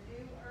and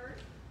a new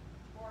earth,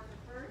 for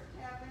the first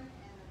heaven and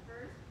the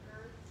first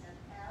earth had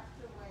passed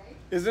away.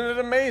 Isn't it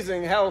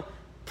amazing how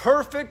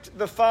perfect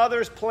the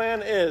Father's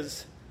plan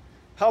is?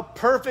 how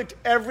perfect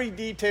every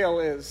detail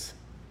is.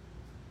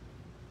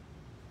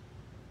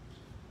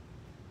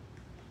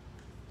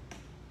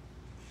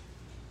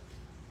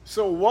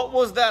 So what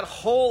was that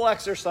whole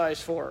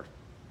exercise for?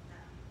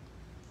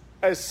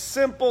 A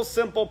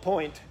simple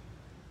point.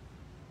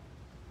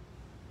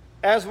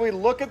 As we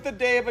look at the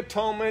Day of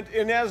Atonement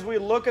and as we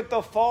look at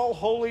the fall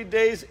holy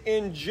days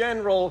in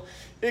general,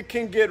 it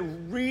can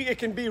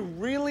be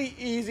really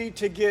easy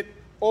to get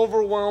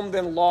overwhelmed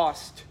and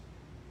lost.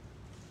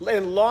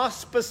 And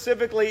lost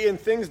specifically in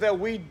things that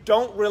we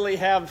don't really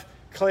have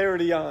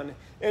clarity on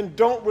and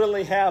don't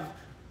really have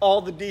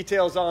all the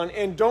details on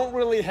and don't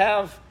really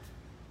have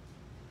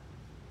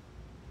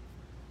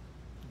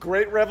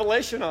great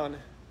revelation on.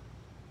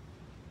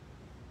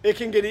 It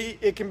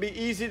can be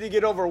easy to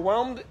get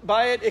overwhelmed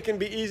by it. It can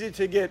be easy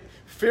to get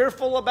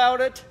fearful about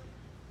it.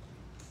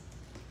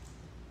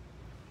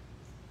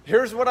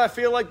 Here's what I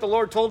feel like the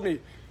Lord told me.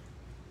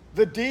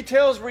 The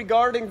details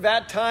regarding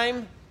that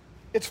time,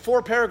 it's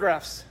 4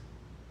 paragraphs.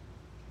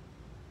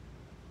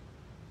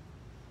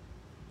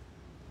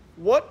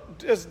 What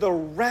does the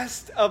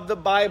rest of the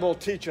Bible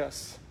teach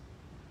us?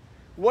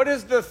 What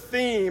is the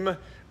theme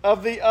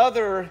of the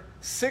other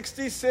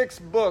 66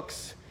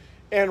 books?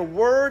 And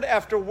word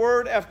after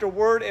word after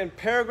word, and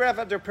paragraph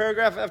after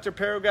paragraph after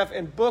paragraph,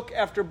 and book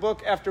after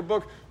book after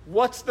book.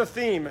 What's the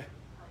theme?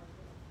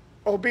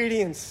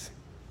 Obedience.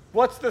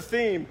 What's the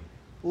theme?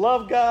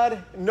 Love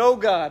God, know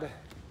God.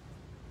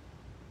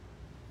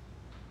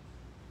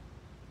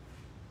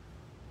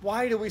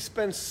 Why do we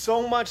spend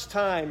so much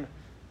time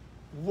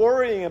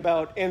worrying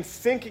about and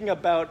thinking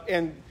about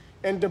and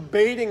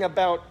debating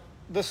about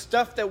the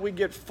stuff that we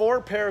get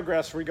 4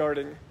 paragraphs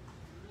regarding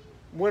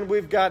when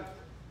we've got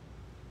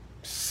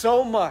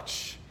so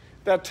much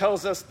that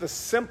tells us the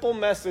simple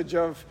message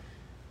of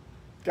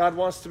God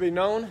wants to be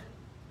known,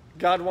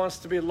 God wants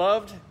to be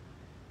loved,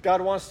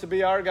 God wants to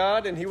be our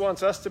God, and He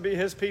wants us to be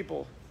His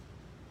people.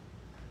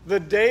 The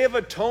Day of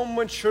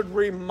Atonement should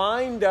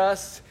remind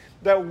us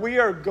that we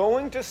are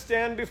going to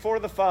stand before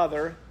the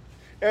Father,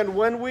 and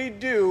when we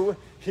do,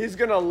 He's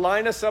going to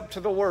line us up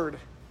to the Word.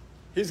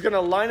 He's going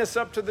to line us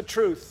up to the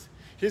truth.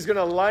 He's going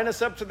to line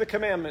us up to the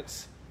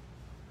commandments.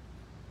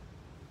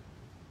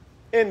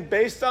 And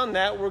based on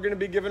that, we're going to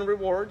be given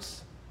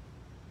rewards.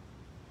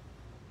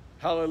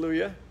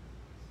 Hallelujah.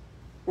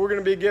 We're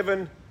going to be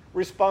given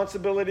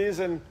responsibilities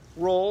and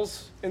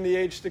roles in the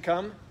age to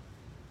come.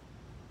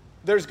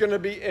 There's going to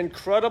be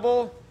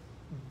incredible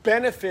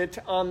benefit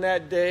on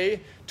that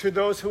day to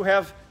those who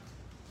have,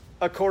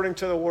 according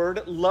to the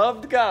Word,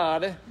 loved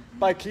God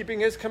by keeping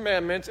His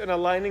commandments and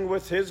aligning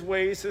with His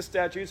ways, His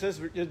statutes,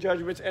 His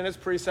judgments, and His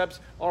precepts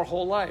our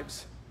whole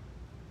lives.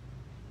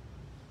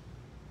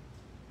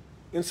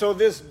 And so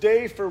this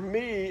day for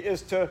me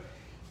is to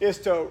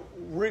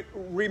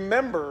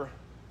remember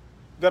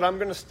that I'm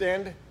going to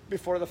stand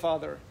before the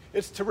Father.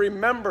 It's to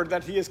remember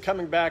that He is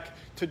coming back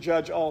to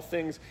judge all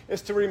things.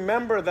 It's to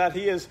remember that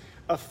He is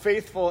a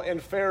faithful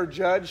and fair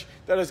judge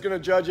that is going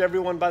to judge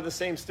everyone by the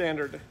same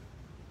standard.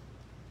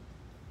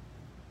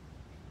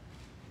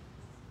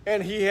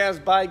 And He has,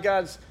 by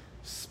God's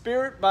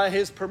Spirit, by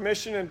His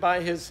permission, and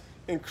by His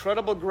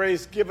incredible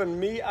grace, given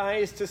me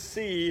eyes to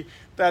see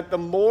that the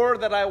more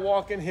that I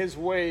walk in His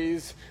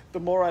ways, the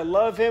more I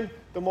love Him,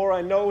 the more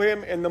I know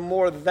Him, and the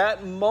more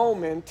that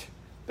moment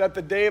that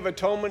the Day of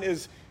Atonement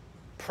is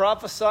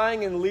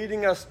prophesying and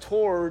leading us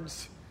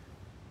towards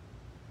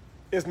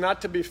is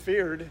not to be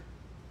feared.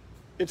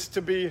 It's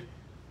to be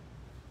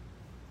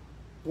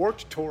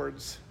worked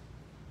towards.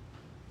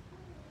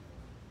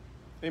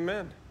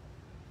 Amen.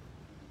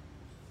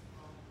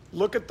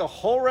 Look at the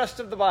whole rest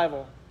of the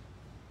Bible.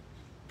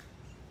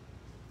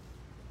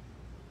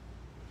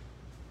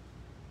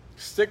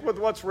 Stick with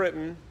what's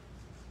written.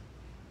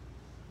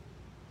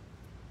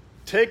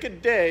 Take a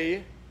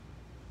day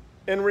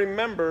and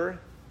remember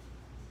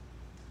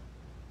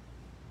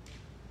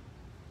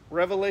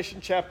Revelation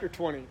chapter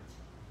 20.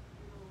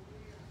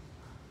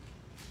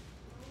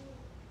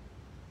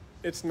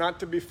 It's not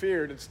to be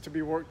feared, it's to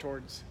be worked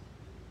towards.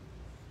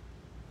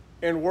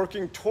 And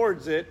working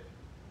towards it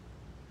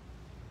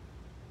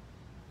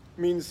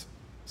means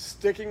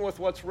sticking with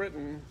what's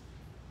written,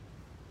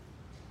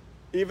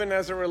 even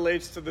as it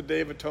relates to the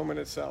Day of Atonement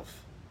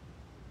itself.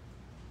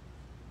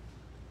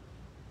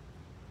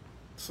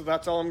 So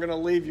that's all I'm going to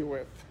leave you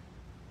with.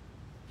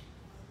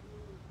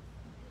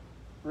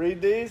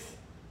 Read these.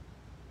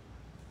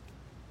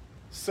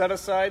 Set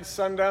aside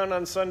sundown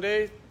on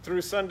Sunday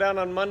through sundown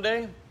on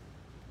Monday,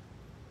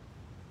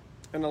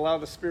 and allow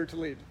the Spirit to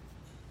lead.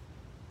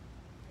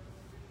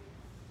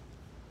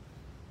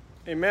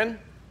 Amen.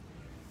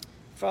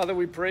 Father,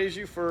 we praise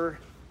You for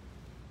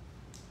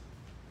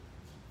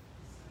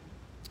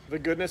the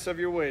goodness of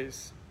Your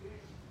ways.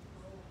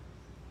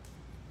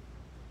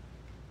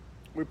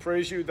 We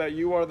praise You that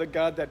You are the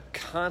God that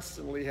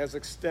constantly has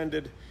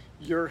extended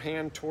Your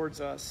hand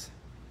towards us,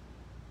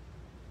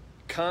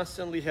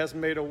 constantly has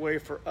made a way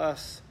for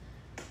us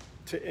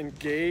to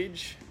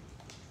engage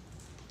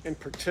and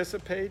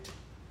participate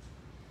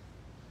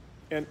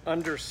and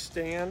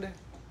understand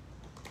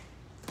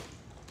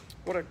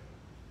What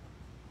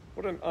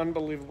an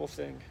unbelievable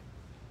thing.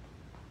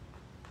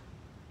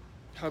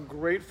 How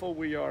grateful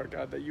we are,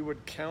 God, that you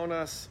would count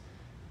us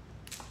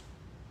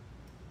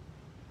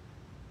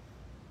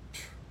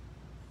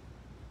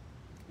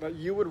that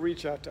you would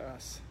reach out to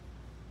us,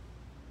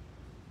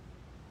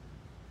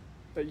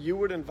 that you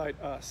would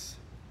invite us.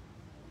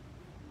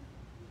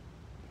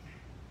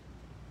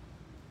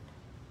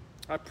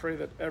 I pray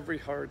that every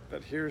heart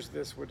that hears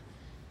this would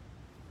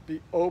be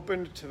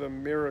opened to the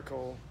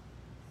miracle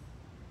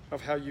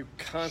of how you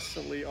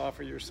constantly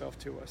offer yourself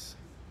to us.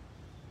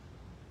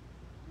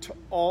 To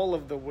all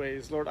of the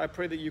ways, Lord, I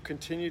pray that you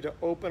continue to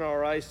open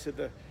our eyes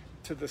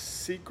to the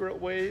secret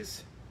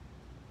ways,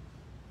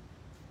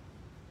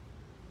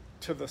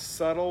 to the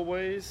subtle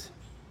ways,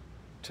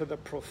 to the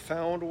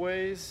profound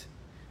ways,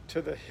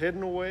 to the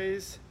hidden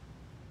ways,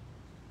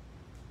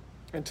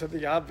 and to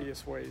the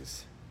obvious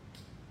ways.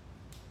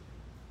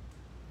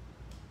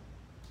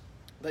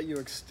 That you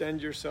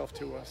extend yourself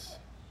to us.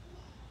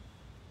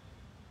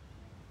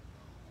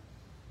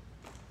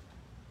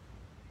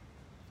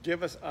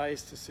 Give us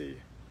eyes to see.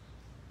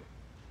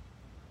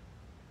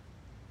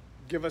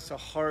 Give us a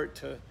heart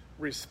to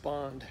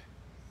respond,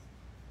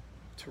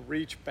 to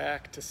reach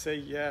back, to say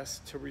yes,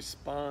 to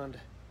respond.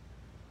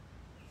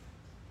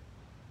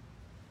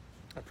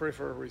 I pray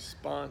for a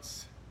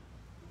response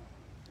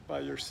by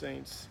your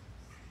saints.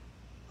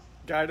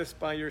 Guide us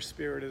by your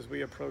Spirit as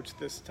we approach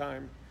this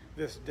time,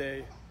 this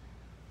day.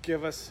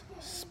 Give us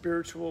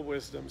spiritual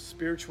wisdom,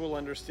 spiritual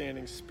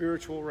understanding,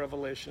 spiritual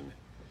revelation.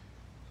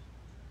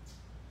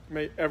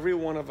 May every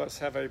one of us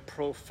have a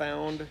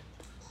profound,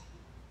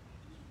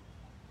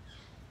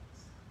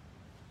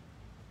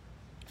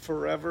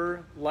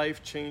 forever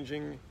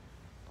life-changing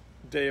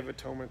Day of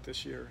Atonement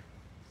this year.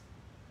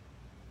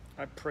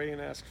 I pray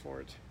and ask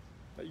for it,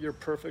 that your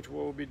perfect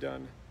will be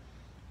done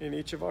in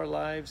each of our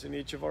lives, in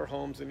each of our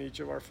homes, in each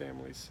of our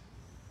families.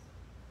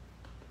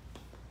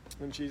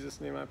 In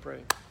Jesus' name I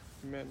pray.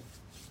 Amen.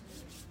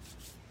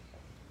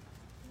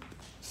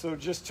 So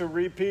just to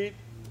repeat,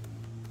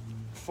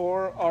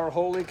 for our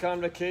Holy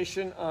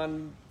Convocation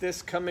on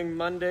this coming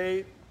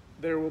Monday,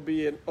 there will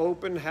be an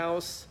open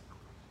house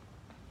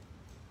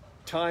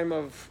time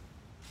of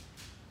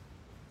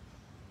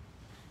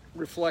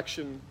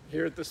reflection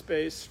here at the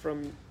space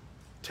from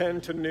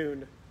 10 to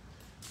noon.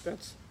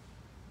 That's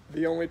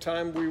the only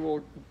time we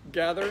will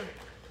gather.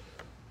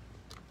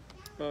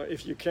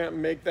 If you can't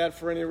make that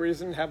for any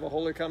reason, have a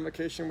Holy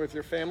Convocation with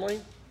your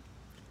family.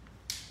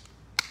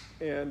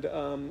 And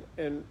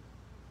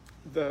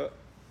the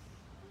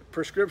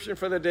prescription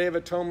for the Day of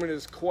Atonement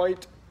is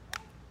quite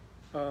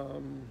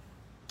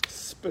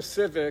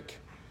specific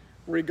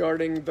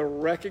regarding the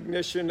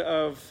recognition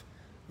of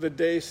the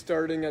day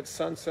starting at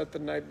sunset the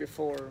night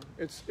before.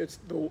 It's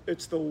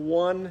the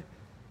one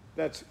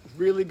that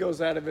really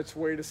goes out of its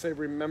way to say,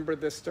 remember,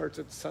 this starts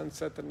at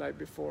sunset the night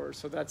before.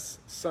 So that's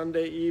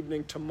Sunday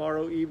evening.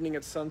 Tomorrow evening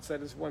at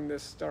sunset is when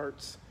this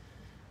starts.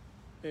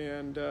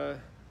 And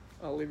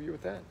I'll leave you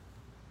with that.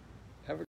 Have a